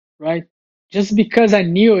 right? Just because I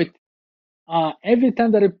knew it. Every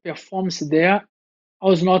time that I performed there, I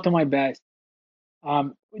was not on my best.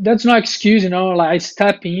 That's no excuse, like I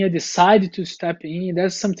step in, I decided to step in.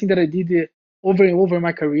 That's something that I did over and over in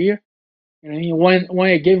my career. When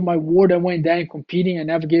I gave my word, I went there and competing. I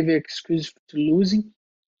never gave an excuse to losing.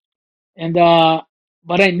 And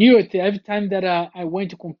but I knew it every time that I went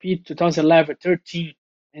to compete, 2011, 13,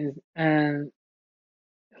 and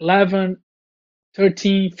 11,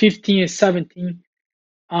 13, 15, and 17.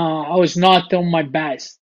 I was not on my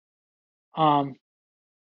best. I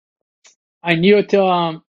knew it.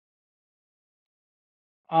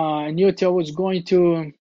 I knew it. I was going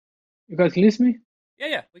to. You guys listen me?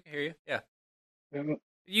 Yeah, we can hear you. Yeah. Uh,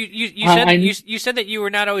 You said that you said that you were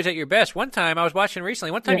not always at your best. One time I was watching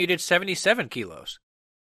recently. One time you did 77 kilos.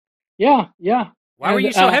 Yeah. Why were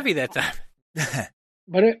you so heavy that time?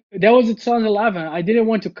 But that was in 2011. I didn't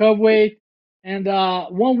want to cut weight, and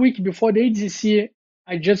 1 week before the ADCC,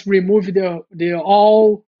 I just removed the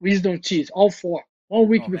all wisdom teeth, all 4. 1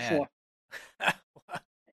 week before.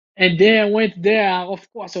 And then I went there.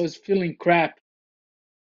 Of course, I was feeling crap.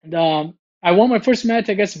 And I won my first match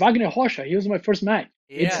against Wagner Rocha. He was my first match.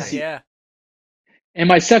 Yeah. And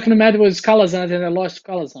my second match was Calazans, and I lost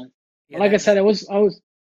Calazans. Yeah, like I said, I was.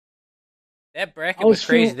 That bracket was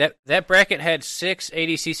crazy. That bracket had 6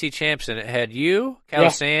 ADCC champs in it. It had you,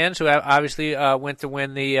 Calazans, who obviously went to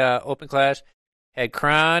win the open class. It had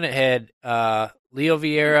Kron. It had Leo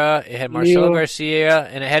Vieira. It had Marcelo Garcia,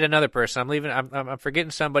 and it had another person. I'm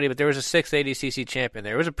forgetting somebody, but there was a 6th ADCC champion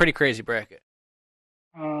there. It was a pretty crazy bracket.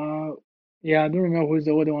 Yeah, I don't remember who's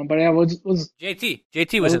the other one, but it was JT.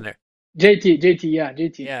 JT was in there.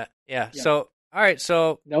 JT. Yeah. So, all right.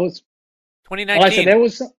 So that was 2019. Like I said, that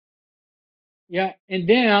was. Yeah, and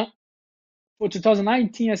then for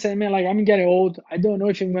 2019, I said, man, like I'm getting old. I don't know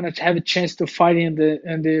if I'm gonna have a chance to fight in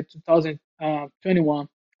the 2021.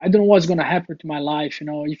 I don't know what's gonna happen to my life.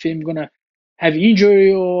 If I'm gonna have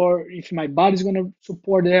injury or if my body's gonna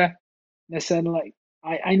support that. And I said, like,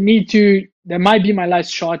 I need to. That might be my last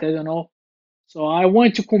shot. I don't know. So I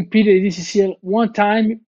want to compete at DCC one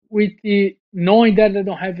time with the knowing that I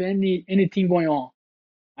don't have anything going on.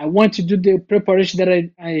 I want to do the preparation that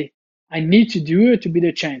I need to do to be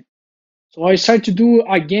the champ. So I started to do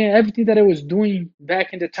again everything that I was doing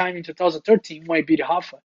back in the time in 2013 when I beat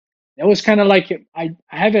Rafa. That was kind of like I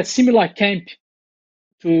have a similar camp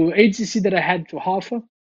to ADCC that I had to Rafa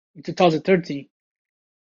in 2013.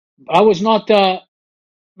 I was not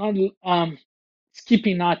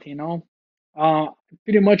skipping nothing,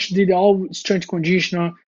 pretty much did all strength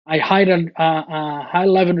conditioner. I hired a high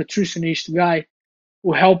level nutritionist guy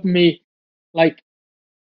who helped me like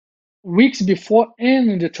weeks before and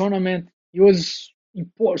in the tournament. He was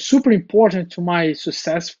super important to my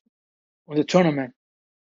success of the tournament.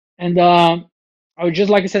 And I was just,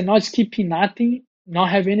 like I said, not skipping nothing, not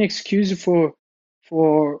have any excuse for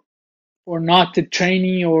for not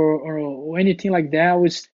training or anything like that. I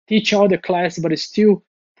was teaching all the class, but still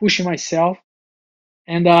pushing myself.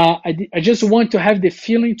 And I just want to have the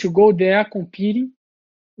feeling to go there competing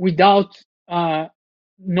without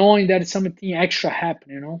knowing that something extra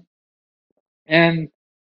happened.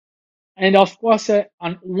 And of course,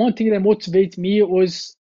 one thing that motivated me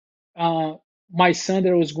was uh, my son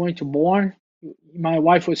that was going to born. My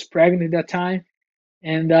wife was pregnant at that time,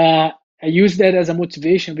 and I used that as a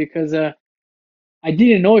motivation because I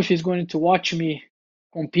didn't know if he's going to watch me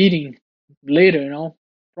competing later.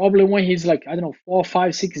 Probably when he's like, I don't know, 4,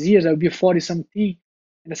 5, 6 years, I'll be 40 something.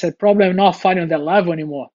 And I said, probably I'm not fighting on that level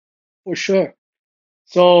anymore, for sure.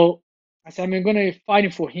 So I said, I'm going to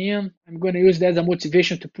fight for him. I'm going to use that as a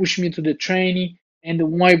motivation to push me to the training. And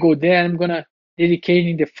when I go there, I'm going to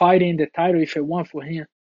dedicate the fighting, the title if I want for him.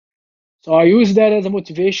 So I use that as a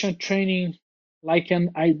motivation, training like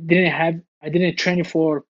I didn't train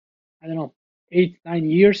for, I don't know, 8, 9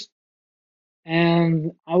 years.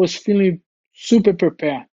 And I was feeling super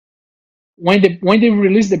prepared. When they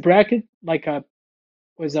released the bracket, like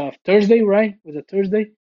was a Thursday, right? Was a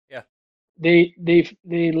Thursday. Yeah.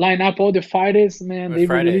 They line up all the fighters, man. It was They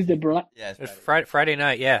Friday. released the bracket. Yeah, It was Friday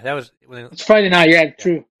night. Yeah, that was. It's Friday night. Yeah,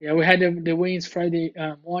 true. Yeah, we had the weigh-ins Friday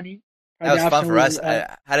morning. that was fun for us.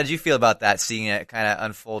 afternoon. How did you feel about that, seeing it kind of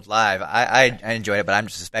unfold live? I enjoyed it, but I'm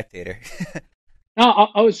just a spectator. No,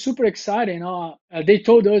 I was super excited. They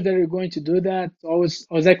told us that they were going to do that. So I was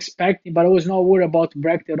expecting, but I was not worried about the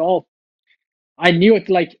bracket at all. I knew it,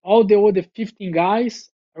 like all the other 15 guys.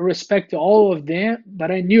 I respect all of them, but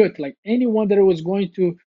I knew it, like anyone that was going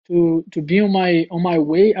to be on my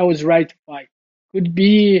way, I was ready to fight. Could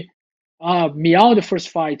be Meow the first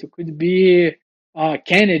fight, it could be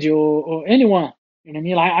Kennedy or anyone. You know what I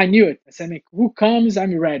mean? I knew it. I said, like, who comes,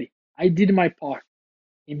 I'm ready. I did my part,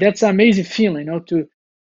 and that's an amazing feeling, to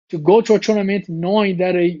go to a tournament knowing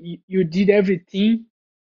that you did everything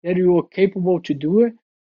that you were capable to do it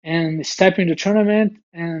and step in the tournament,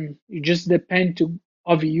 and it just depend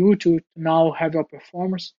of you to now have your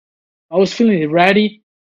performance. I was feeling ready,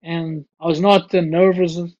 and I was not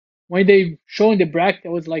nervous when they showing the bracket. I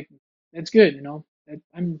was like, that's good.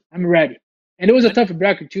 I'm ready, and it was a And tough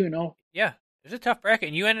bracket too. yeah, it was a tough bracket,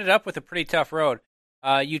 and you ended up with a pretty tough road.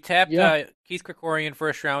 You tapped Yeah. Keith Krikorian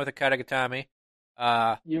first round with a Katagatame.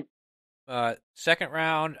 Yep. Second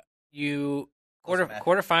round, you Close match.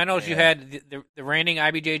 quarterfinals. You Yeah. had the reigning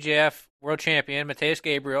IBJJF world champion Mateus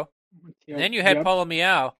Gabriel. Yep. And then you had Yep. Paulo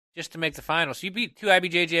Miao just to make the final. So you beat two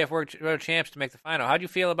IBJJF world champs to make the final. How do you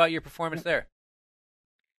feel about your performance there?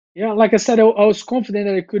 Yeah, like I said, I was confident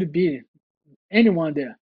that I could beat anyone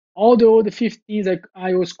there. All the other 15s,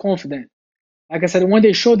 I was confident. Like I said, when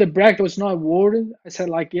they showed the bracket, I was not worried. I said,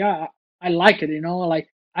 like, yeah, I like it. Like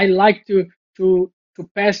I like to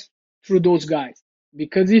pass through those guys,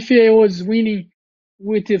 because if I was winning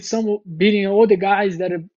with some beating all the guys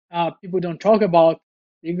that people don't talk about,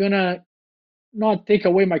 they're gonna not take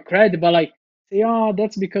away my credit, but like say, oh,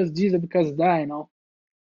 that's because this or because that.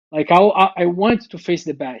 Like I want to face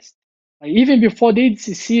the best. Like even before the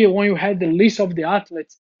ADCC, when you had the list of the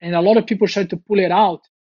athletes, and a lot of people tried to pull it out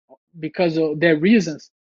because of their reasons.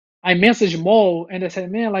 I messaged Mo and I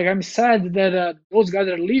said, man, like I'm sad that those guys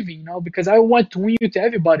are leaving, because I want to win to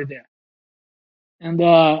everybody there. And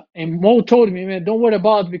Mo told me, man, don't worry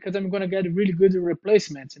about it because I'm gonna get really good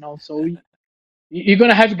replacements. So you're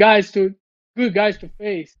gonna have good guys to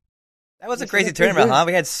face. That was a I said, crazy okay, tournament, good. huh?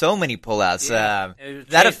 We had so many pullouts. It was- Did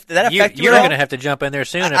that affect you You're at all? going to have to jump in there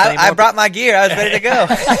soon. if I anymore- brought my gear. I was ready to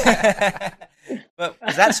go. But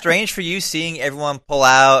was that strange for you, seeing everyone pull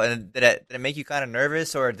out, and did it make you kind of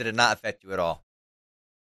nervous, or did it not affect you at all?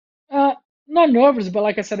 Not nervous, but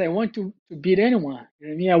like I said, I want to beat anyone. You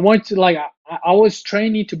know what I mean? I want to, like I was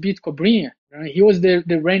training to beat Cobrinha. He was the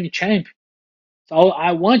reigning champion, so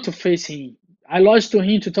I want to face him. I lost to him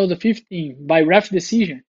in 2015 by ref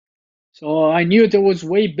decision, so I knew that was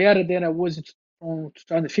way better than I was in from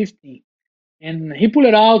 2015, and he pulled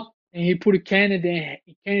it out and he put Kennedy.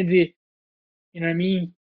 And Kennedy, you know what I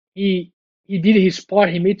mean? He did his part.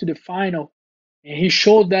 He made to the final, and he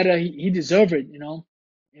showed that he deserved it.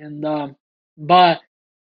 And but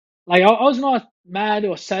like I was not mad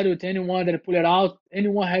or sad with anyone that pulled it out.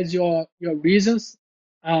 Anyone has your reasons.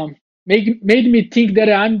 Made me think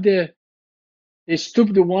that I'm the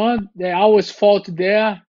stupid one. That I was fault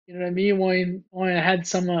there. You know what I mean? When I had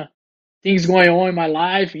some things going on in my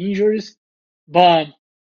life, injuries. But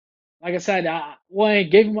like I said, when I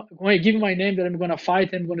give my name that I'm gonna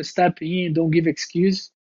fight, I'm gonna step in. Don't give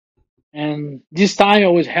excuse. And this time I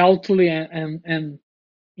was healthily and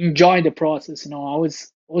enjoying the process. I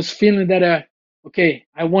was feeling that okay,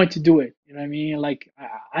 I want to do it. You know what I mean? Like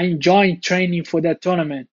I enjoy training for that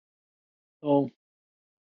tournament. So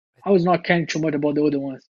I was not caring too much about the other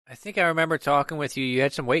ones. I think I remember talking with you. You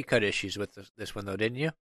had some weight cut issues with this one, though, didn't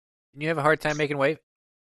you? Didn't you have a hard time making weight?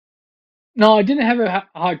 No, I didn't have a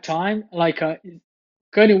hard time. Like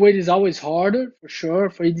cutting weight is always harder for sure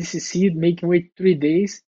for ADCC, making weight 3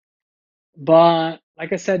 days. But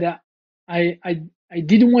like I said, I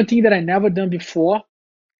did one thing that I never done before.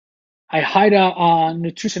 I hired a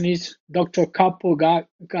nutritionist, Dr. Capo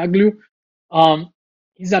Gaglio.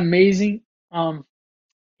 He's amazing.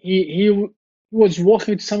 He was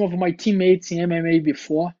working with some of my teammates in MMA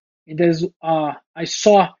before, and I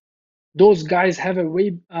saw those guys have a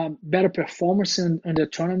way better performance in the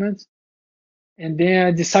tournament. And then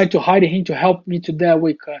I decided to hire him to help me to that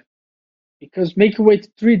weight cut because making weight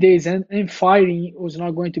 3 days and fighting was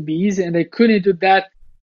not going to be easy, and I couldn't do that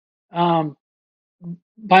um,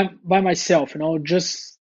 by myself.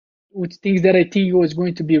 Just with things that I think was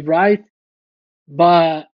going to be right,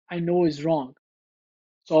 but I know is wrong.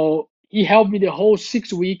 So he helped me the whole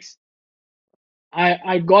 6 weeks.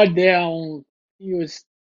 I got there on it was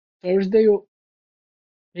Thursday or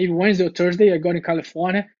maybe Wednesday or Thursday. I got in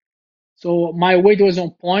California. So my weight was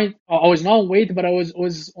on point. I was not on weight, but I was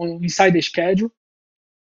inside the schedule.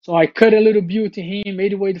 So I cut a little bit with him,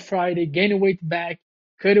 made weight Friday, gained weight back,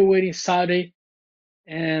 cut a weight in Saturday.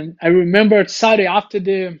 And I remember Saturday after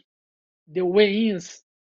the weigh-ins,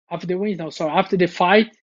 after the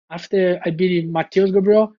fight, after I beat Matheus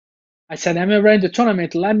Gabriel, I said, I'm around the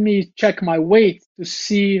tournament. Let me check my weight to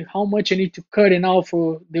see how much I need to cut in now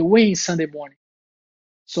for the weigh-in Sunday morning.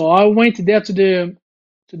 So I went there to the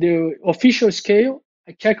official scale.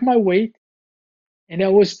 I checked my weight, and I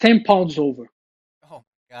was 10 pounds over. Oh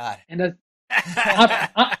God! And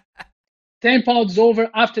that 10 pounds over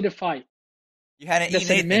after the fight. You hadn't And I eaten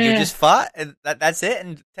said, anything. You man, just fought, and that's it.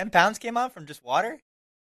 And 10 pounds came off from just water.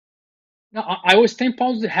 no, I was 10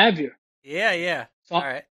 pounds heavier. Yeah. So All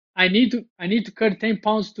right. I need to cut 10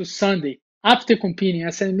 pounds to Sunday after competing.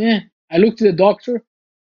 I said, man, I looked at the doctor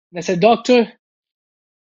and I said, doctor,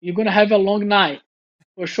 you're gonna have a long night.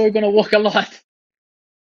 For sure you're gonna work a lot.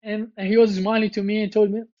 And he was smiling to me and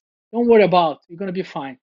told me, don't worry about it. You're gonna be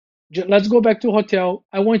fine. Let's go back to the hotel.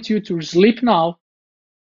 I want you to sleep now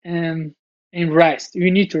and rest. You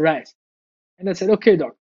need to rest. And I said, okay,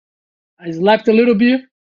 doc. I slept a little bit,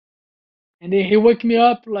 and then he woke me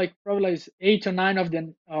up like probably like 8 or 9 of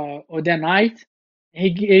the night.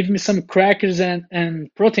 He gave me some crackers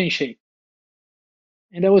and protein shake.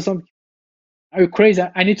 And that was some, are you crazy?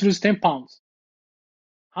 I need to lose 10 pounds.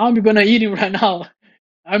 How am I gonna eat it right now?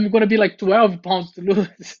 I'm gonna be like 12 pounds to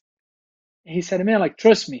lose. And he said, man, like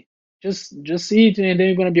trust me, just eat and then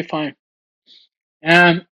you're gonna be fine.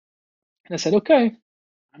 And I said, okay,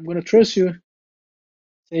 I'm gonna trust you.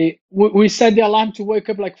 Say we set the alarm to wake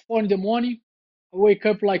up like 4 in the morning. I wake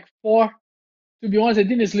up like 4. To be honest, I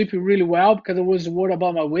didn't sleep really well because I was worried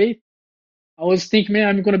about my weight. I was thinking, man,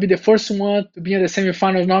 I'm gonna be the first one to be in the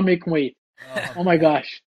semifinals, not making weight. Oh my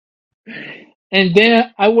gosh! And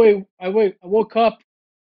then I woke up.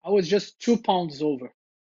 I was just 2 pounds over.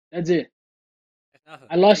 That's it.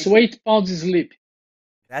 I lost 8 pounds sleep.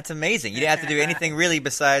 That's amazing. You didn't have to do anything really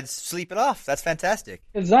besides sleep it off. That's fantastic.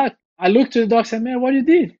 Exactly. I looked to the doctor and said, man, what you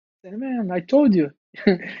did? I said, man, I told you.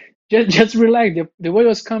 just relax. The weight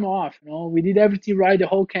was coming off. We did everything right the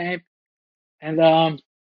whole camp. And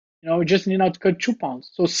we just need now to cut 2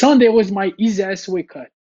 pounds. So Sunday was my easiest weight cut.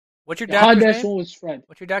 What's your The doctor's hardest name? one was Friday.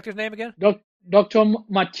 What's your doctor's name again? Dr.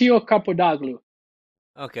 Matteo Capodaglio.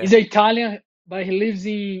 Okay. He's Italian, but he lives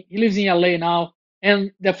in LA now.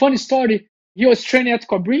 And the funny story, he was training at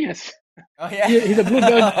Cobrinhas. Oh yeah. He's a blue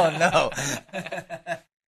belt. Oh no.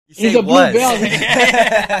 You say He's a blue was. belt.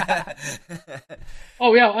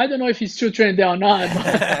 Oh yeah, I don't know if he's still training there or not,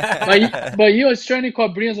 but he was training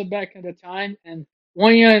Cobrinhas back at the time. And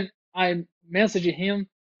one year I messaged him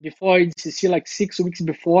before IDCC, like 6 weeks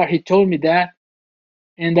before. He told me that,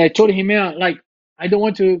 And I told him, man, like I don't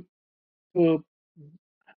want to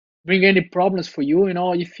bring any problems for you. You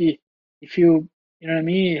know, if you know what I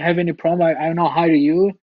mean, have any problem, I will not hire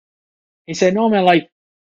you. He said, no, man, like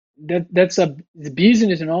that's a it's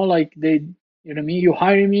business, you know, like they, you know what I mean, you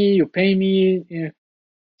hire me, you pay me, you know,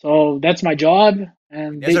 so that's my job.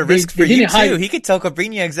 And There's a risk for they you didn't hire. too. He could tell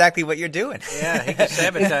Cobrinha exactly what you're doing. Yeah, he could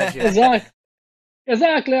sabotage you.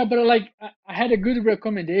 Exactly, but like I had a good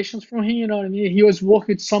recommendations from him. You know what I mean? He was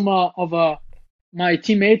working with some of my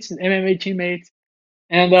teammates, MMA teammates,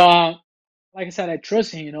 and like I said, I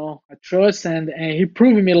trust him. You know, I trust, and he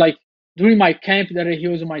proved me like during my camp that he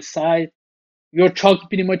was on my side. We were talking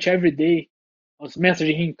pretty much every day. I was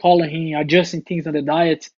messaging him, calling him, adjusting things on the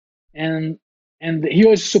diet, and and he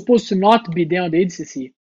was supposed to not be there on the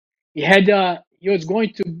ADCC. He was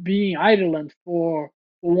going to be in Ireland for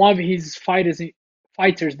one of his fighters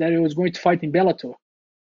that he was going to fight in Bellator,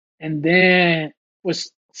 and then for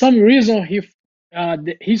some reason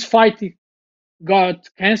his fight got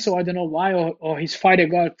canceled. I don't know why, or his fighter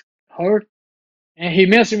got hurt, and he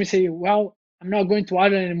messaged me saying, "Well, I'm not going to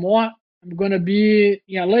Ireland anymore. I'm gonna be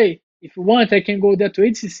in LA. If you want, I can go there to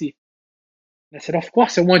HCC." And I said, "Of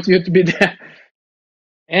course, I want you to be there."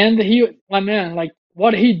 And like man, like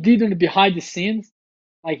what he did on the behind the scenes,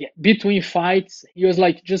 like between fights, he was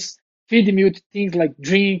like just feeding me with things like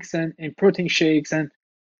drinks and protein shakes and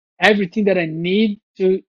everything that I need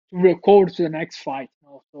to recover to the next fight. You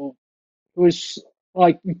know? So it was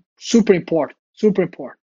like super important, super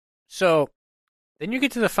important. So then you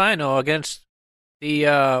get to the final against the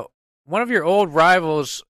one of your old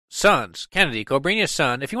rivals' sons, Kennedy, Cobrinha's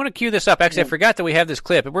son. If you want to cue this up, actually, I forgot that we have this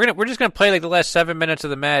clip. We're just gonna play like the last 7 minutes of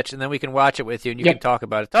the match, and then we can watch it with you, and you can talk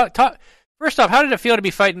about it. Talk. First off, how did it feel to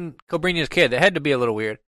be fighting Cobrinha's kid? That had to be a little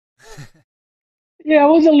weird. Yeah, it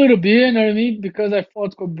was a little bit, you know what I mean, because I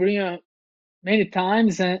fought Cobrinha many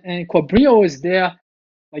times, and Cobrinha was there,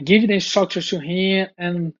 like giving the instructions to him,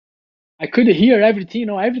 and I could hear everything, you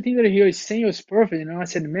know, everything that he was saying was perfect, you know. I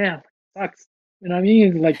said, man, sucks, you know what I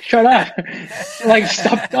mean? Like, shut up, like,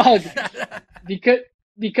 stop talking,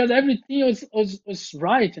 because everything was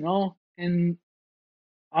right, you know, and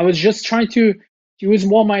I was just trying to use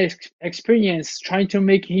more my experience, trying to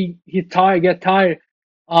make he tired, get tired.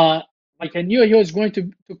 Uh, like I knew he was going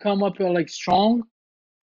to come up like strong,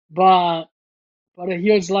 but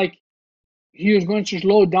he was like he was going to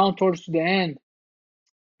slow down towards the end,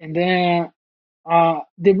 and then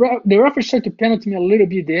the referee started to penalty me a little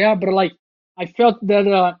bit there, but like I felt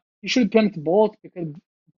that he should penalty both because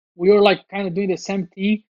we were like kind of doing the same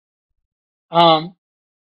thing. Um,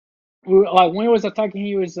 like when he was attacking,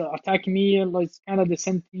 he was attacking me. Like it's kind of the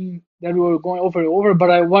same thing that we were going over and over.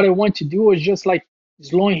 But what I want to do was just like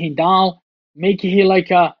slowing him down, making him like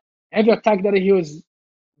every attack that he was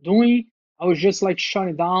doing, I was just like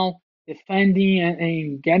shutting down, defending,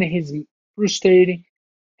 and getting his frustrating,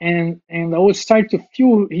 and I was starting to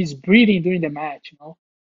feel his breathing during the match. You know,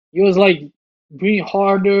 he was like breathing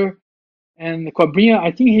harder, and Cobrinha, I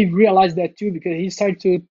think he realized that too because he started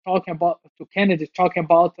to talking about to Kennedy, talking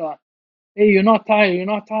about. Hey, you're not tired, you're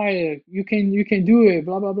not tired. You can do it,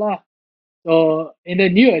 blah blah blah. So and I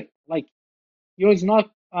knew it. Like he was not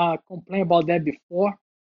complaining about that before,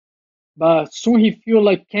 but soon he feel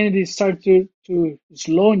like Kennedy started to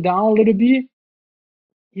slow him down a little bit.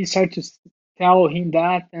 He started to tell him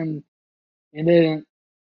that, and then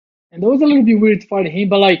and it was a little bit weird for him,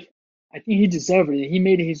 but like I think he deserved it. He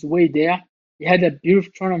made his way there. He had a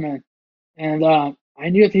beautiful tournament, and I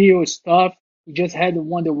knew that he was tough. He just had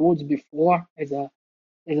won the worlds before as a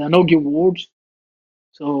no give worlds.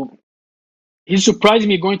 So he surprised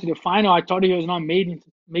me going to the final. I thought he was not making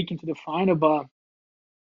to the final, but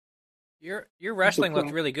Your he wrestling looked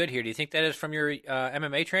surprised. really good here. Do you think that is from your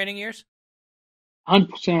MMA training years?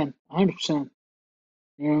 100%, 100%. You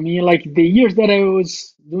know what I mean? Like the years that I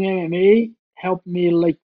was doing MMA helped me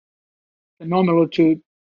like phenomenal to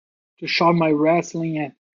show my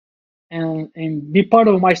wrestling and be part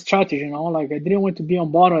of my strategy. You know, like I didn't want to be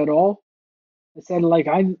on bottom at all. I said like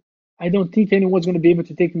I don't think anyone's going to be able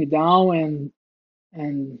to take me down,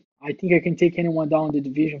 and I think I can take anyone down in the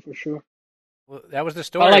division for sure. Well, that was the But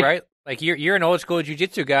story, like right? Like you're an old school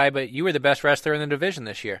jiu-jitsu guy, but you were the best wrestler in the division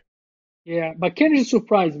this year. yeah, but Kennedy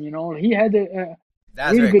surprised me. You know, he had a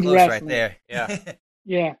That was really very good close right wrestling. there. Yeah.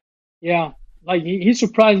 Yeah, yeah. Like he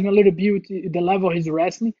surprised me a little bit with the level of his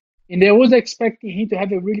wrestling, and I was expecting him to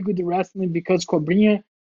have a really good wrestling because Cobrinha,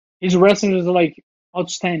 his wrestling is like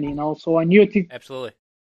outstanding. You know, so I knew it, Absolutely.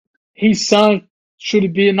 his son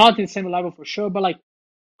should be not in the same level for sure, but like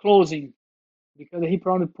closing because he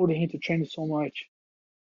probably put him to train so much.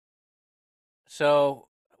 So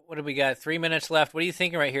what do we got? 3 minutes left. What are you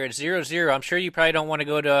thinking right here? It's 0-0. I'm sure you probably don't want to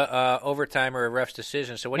go to overtime or a ref's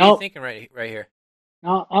decision. So what are you thinking right here?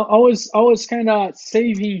 Now I was kind of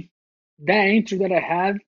saving that entry that I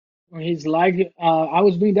had on his leg. I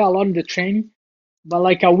was doing that a lot in the training, but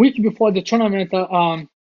like a week before the tournament, I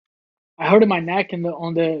hurt my neck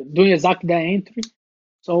on the doing exactly that entry.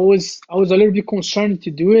 So I was a little bit concerned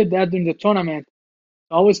to do it that during the tournament.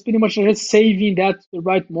 I was pretty much just saving that the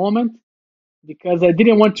right moment because I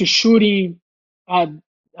didn't want to shoot him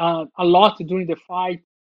a lot during the fight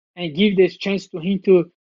and give this chance to him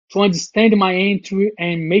to understand my entry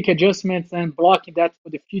and make adjustments and blocking that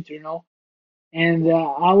for the future, you know. And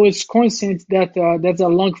I was conscious that that's a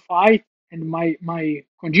long fight and my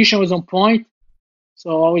condition was on point.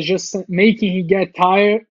 So I was just making him get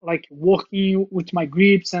tired, like working with my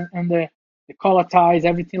grips and the collar ties,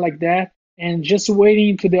 everything like that, and just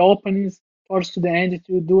waiting to the openings towards to the end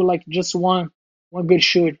to do like just one good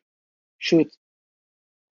shoot.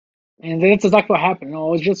 And that's exactly what happened. You know,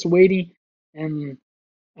 I was just waiting and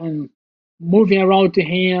and moving around to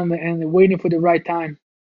him and waiting for the right time.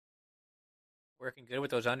 Working good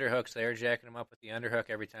with those underhooks there, jacking him up with the underhook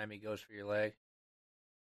every time he goes for your leg.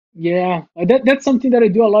 Yeah, that's something that I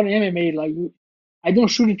do a lot in MMA. Like I don't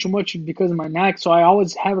shoot it too much because of my neck, so I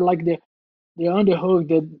always have like the underhook,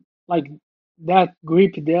 the like that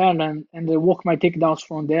grip there, and they work my takedowns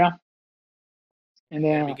from there. And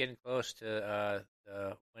You got to be getting close to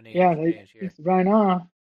the winning yeah, exchange here. it's right now,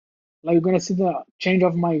 like you're gonna see the change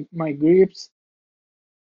of my grips,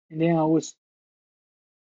 and then I was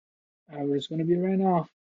gonna be right now.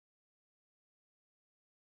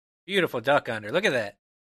 Beautiful duck under. Look at that.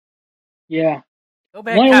 Yeah, Go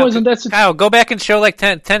back, when it Kyle. wasn't that. Kyle, go back and show like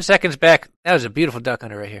 10 seconds back. That was a beautiful duck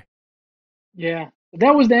under right here. Yeah,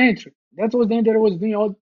 that was the entry. That was the entry that I was doing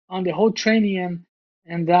all on the whole training,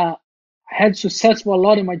 and I had successful a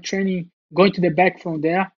lot in my training going to the back from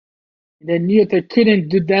there. And I knew that I couldn't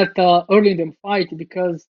do that early in the fight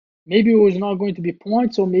because maybe it was not going to be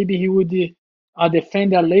points, or maybe he would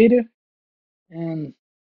defend that later. And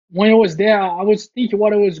when I was there, I was thinking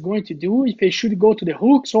what I was going to do, if I should go to the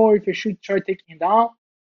hooks or if I should try taking him down.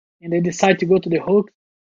 And I decided to go to the hook,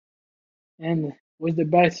 and it was the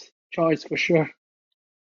best choice for sure.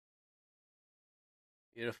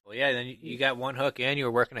 Beautiful. Yeah, then you got one hook in. You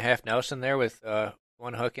were working a half Nelson there with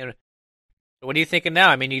one hook in. So what are you thinking now?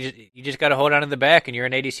 I mean, you just got to hold on to the back, and you're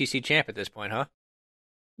an ADCC champ at this point, huh?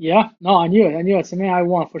 Yeah, no, I knew it. I knew it. So, man, I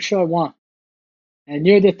won for sure. I won. I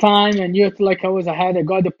knew the time. I knew it like I was ahead. I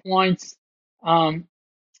got the points. Um,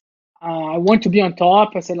 I want to be on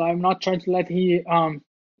top. I said I'm not trying to let he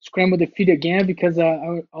scramble the feet again because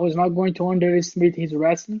I was not going to underestimate his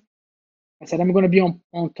wrestling. I said I'm going to be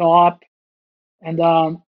on top, and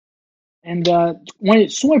when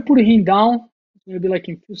soon I put him down, it's going to be like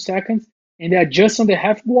in 2 seconds, and they adjust on the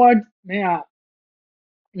half guard. Man,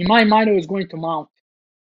 in my mind I was going to mount,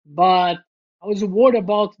 but I was worried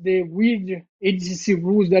about the weird ADCC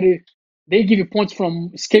rules that they give you points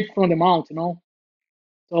from escape from the mount, you know.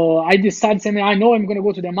 So I decided, saying, I know I'm going to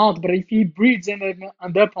go to the mount, but if he breathes and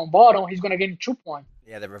end up on bottom, he's going to get 2 points.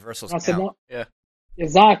 Yeah, the reversals And I said, count. no, Yeah.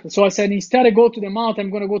 exactly. So I said, instead of go to the mount,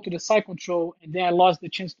 I'm going to go to the side control. And then I lost the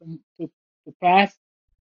chance to pass.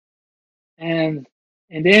 And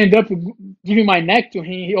they ended up giving my neck to him.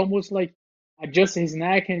 He almost like adjusted his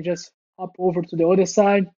neck and just hop over to the other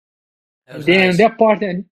side. That And was then nice. that part,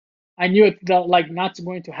 and I knew it that like not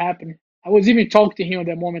going to happen. I was even talking to him at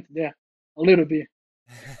that moment there a little bit.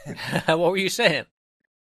 What were you saying?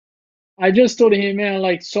 I just told him, man,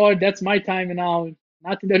 like, sorry, that's my time now.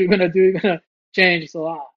 Nothing that you're gonna do, you're gonna change.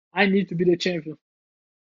 So I need to be the champion.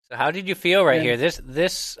 So how did you feel right here?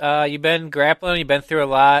 This you've been grappling, you've been through a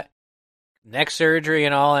lot, neck surgery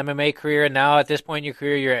and all, MMA career, and now at this point in your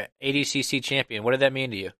career, you're an ADCC champion. What did that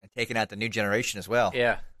mean to you? And taking out the new generation as well.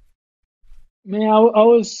 Yeah. Man, I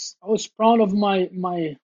was proud of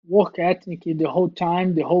my work ethic the whole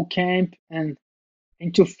time, the whole camp, and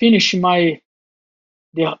to finish the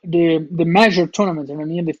major tournament. You know what I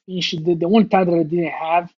mean, the finish the one time that I didn't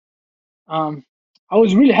have. Um, I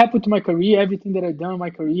was really happy with my career, everything that I done in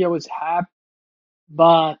my career. I was happy,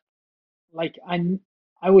 but like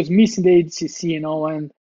I was missing the ADCC, you know,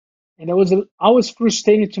 and I was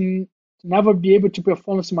frustrated to never be able to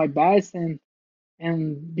perform to my best and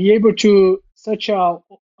be able to such a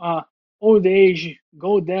old age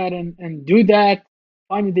go there and do that,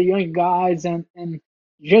 finding the young guys and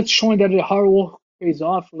just showing that the hard work pays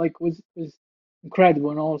off, like was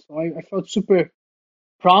incredible. And also I felt super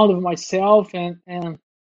proud of myself and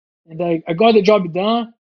I got the job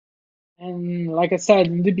done. And like I said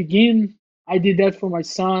in the beginning, I did that for my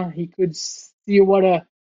son. He could see what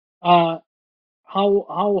how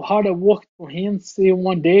hard I worked for him. See,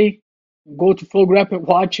 one day go to Flow Grap and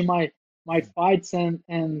watch my fights,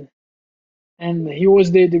 and he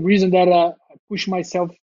was the reason that I pushed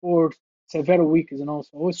myself for several weeks, So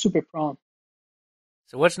I was super proud.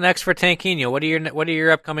 So what's next for Tanquinho? What are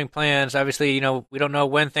your upcoming plans? Obviously, we don't know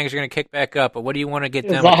when things are going to kick back up, but what do you want to get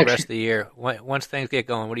done with the rest of Exactly. the year? Once things get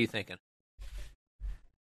going, what are you thinking?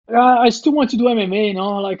 I still want to do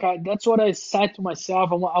MMA, that's what I said to myself.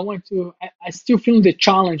 I want to. I still feel the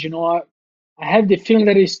challenge, I have the feeling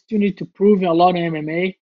that I still need to prove a lot in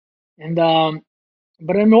MMA, and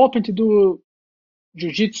but I'm open to do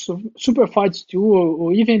jiu-jitsu super fights too,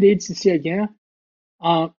 or even the ADCC again.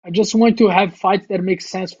 I just want to have fights that make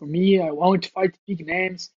sense for me. I want to fight big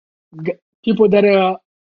names, people that are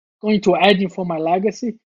going to add in for my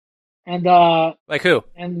legacy, and Like who?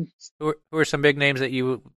 and Who are some big names that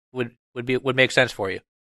you would make sense for you?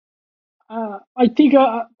 I think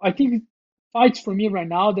fights for me right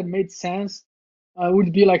now that made sense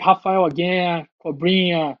would be like Rafael again,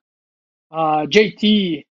 Cobrinha,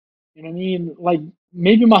 JT. You know what I mean? Like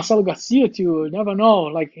maybe Marcelo Garcia too. You never know.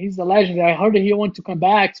 Like he's a legend. I heard that he want to come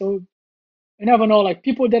back, so you never know. Like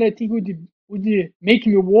people that I think would make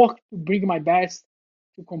me work to bring my best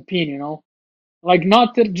to compete. Like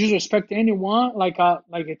not to disrespect anyone. Like I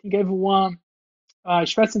think everyone,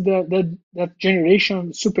 especially that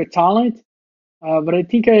generation, super talent. But I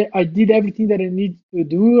think I did everything that I need to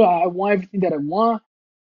do. I won everything that I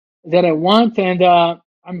want, and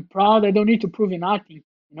I'm proud. I don't need to prove nothing.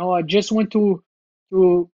 I just want to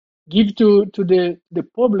give to the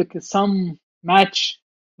public some match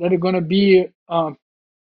that are gonna be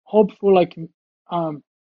hopeful, like um,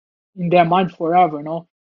 in their mind forever. So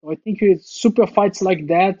I think super fights like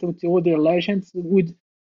that with all the legends would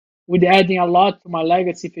adding a lot to my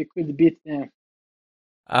legacy if I could beat them.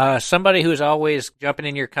 Somebody who's always jumping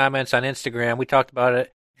in your comments on Instagram. We talked about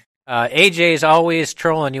it. AJ is always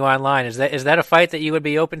trolling you online. Is that a fight that you would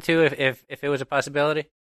be open to if it was a possibility?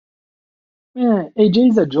 Man, AJ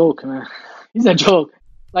is a joke, man. He's a joke.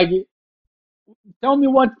 Like, tell me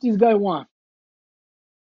what this guy won.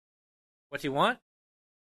 What do you want?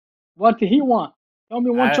 What he won. Tell me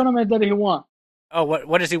one I tournament that he won. Oh,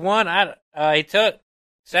 what does he want? He took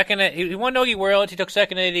second at he won Nogi Worlds. He took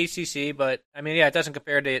second at ACC, but I mean, yeah, it doesn't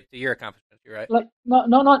compare to your accomplishments. You're right. Like,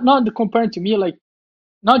 not comparing to me. Like,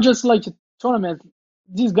 not just like a tournament.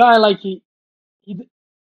 This guy, like, he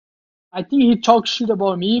I think he talks shit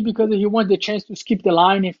about me because he wanted the chance to skip the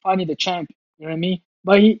line and find the champ. You know what I mean?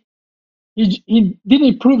 But he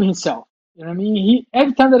didn't prove himself. You know what I mean? He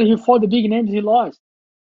every time that he fought the big names, he lost.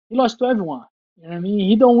 He lost to everyone. You know what I mean?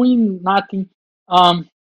 He don't win nothing. Um,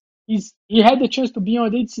 he had the chance to be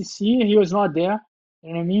on the HCC. He was not there. You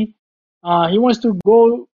know what I mean? He wants to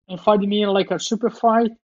go and fight me in like a super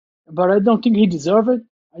fight, but I don't think he deserved it.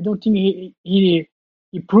 I don't think he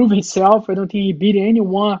proved himself. I don't think he beat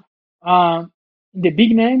anyone uh, in the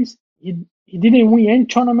big names. He didn't win any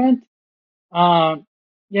tournament. Uh,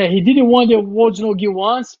 yeah, he didn't win the World's No Gi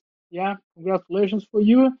once. Yeah, congratulations for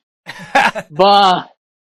you. But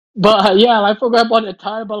yeah, I forgot about the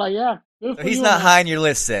time. But like, yeah, good So for he's you, not man. high on your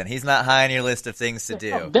list then. He's not high on your list of things to No,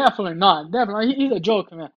 do. definitely not. Definitely, he's a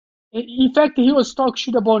joke, man. In fact, he was talking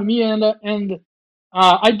shit about me, and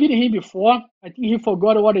I beat him before. I think he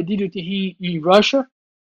forgot what I did to him in Russia.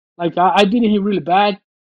 Like I beat him really bad.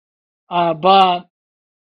 But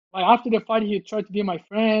like after the fight, he tried to be my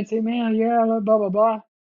friend, say, man, yeah, blah blah blah.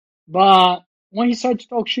 But when he started to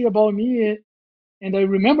talk shit about me, and I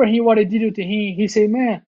remember what I did to him, he said,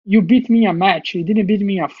 man, you beat me in a match. You didn't beat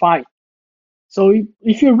me in a fight. So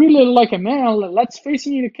if you really like a man, let's face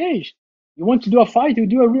it in the cage. You want to do a fight, you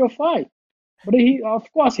do a real fight. But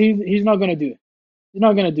of course, he's not gonna do it. He's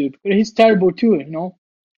not gonna do it because he's terrible too.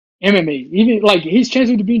 MMA. Even like his chance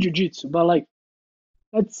would be in jiu-jitsu. But like,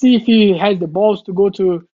 let's see if he has the balls to go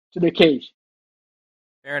to the cage.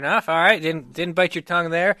 Fair enough. All right, didn't bite your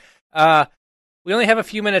tongue there. We only have a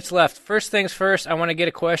few minutes left. First things first, I want to get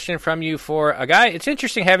a question from you for a guy. It's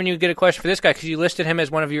interesting having you get a question for this guy because you listed him as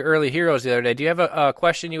one of your early heroes the other day. Do you have a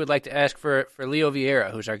question you would like to ask for Leo Vieira,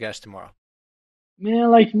 who's our guest tomorrow? Man,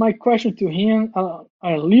 like my question to him,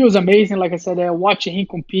 Leo's amazing. Like I said, watching him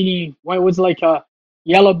competing when it was like a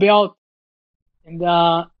yellow belt, and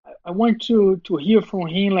I want to hear from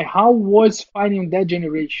him like how was fighting that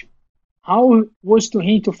generation. How was to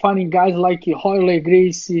him to fighting guys like Royler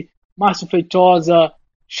Gracie, Márcio Feitosa,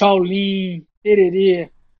 Shaolin, Tererê,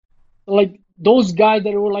 like those guys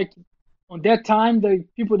that were like on that time, the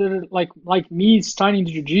people that are like me starting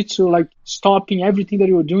jiu-jitsu, like stopping everything that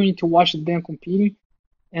you were doing to watch them competing.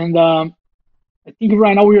 And I think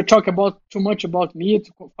right now we are talking about too much about me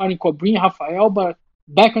fighting Cobrinha, Rafael, but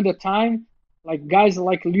back on the time, like guys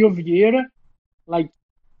like Leo Vieira, like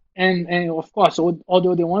and of course all the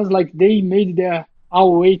other ones, like they made their our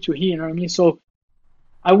way to here. You know what I mean? So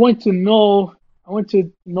I want to know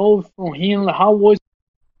from him like, how was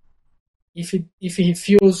if he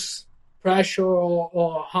feels pressure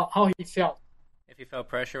or how he felt. If he felt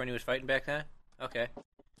pressure when he was fighting back then? Okay.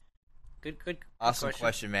 Good Awesome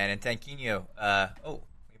question, man. And Tanquinho, I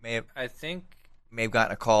think may have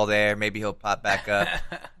gotten a call there. Maybe he'll pop back up.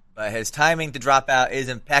 But his timing to drop out is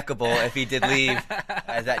impeccable if he did leave,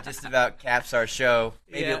 as that just about caps our show.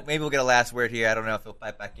 Maybe we'll get a last word here. I don't know if he'll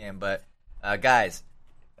pipe back in. But, guys,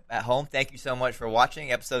 at home, thank you so much for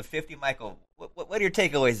watching episode 50. Michael, what are your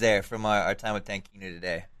takeaways there from our time with Tanquinho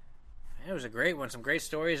today? It was a great one. Some great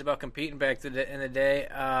stories about competing back in the day.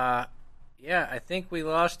 Yeah, I think we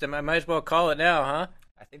lost him. I might as well call it now, huh?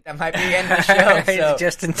 I think that might be the end of the show. So,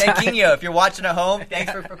 just in time. Tanquinho, if you're watching at home,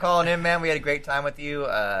 thanks for calling in, man. We had a great time with you.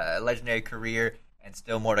 A legendary career and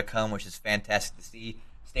still more to come, which is fantastic to see.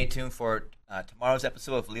 Stay tuned for tomorrow's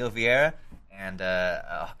episode of Leo Vieira and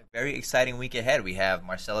a very exciting week ahead. We have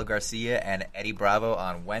Marcelo Garcia and Eddie Bravo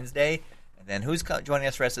on Wednesday. And then who's joining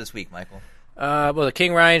us the rest of this week, Michael? Well, the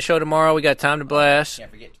King Ryan show tomorrow. We got Tom DeBlass. Can't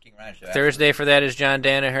forget the King Ryan show. Thursday for that is John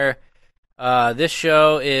Danaher. This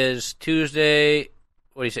show is Tuesday.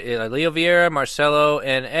 What do you say? Leo Vieira, Marcelo,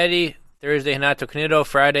 and Eddie. Thursday, Renato Canuto.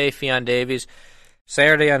 Friday, Fionn Davies.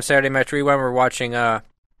 On Saturday Match Rewind, we're watching the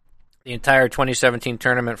entire 2017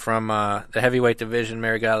 tournament from the heavyweight division,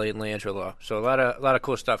 Marigali and Leandro. So a lot of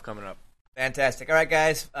cool stuff coming up. Fantastic. All right,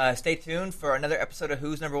 guys. Stay tuned for another episode of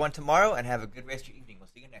Who's Number One tomorrow, and have a good rest of your evening. We'll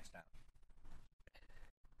see you next time.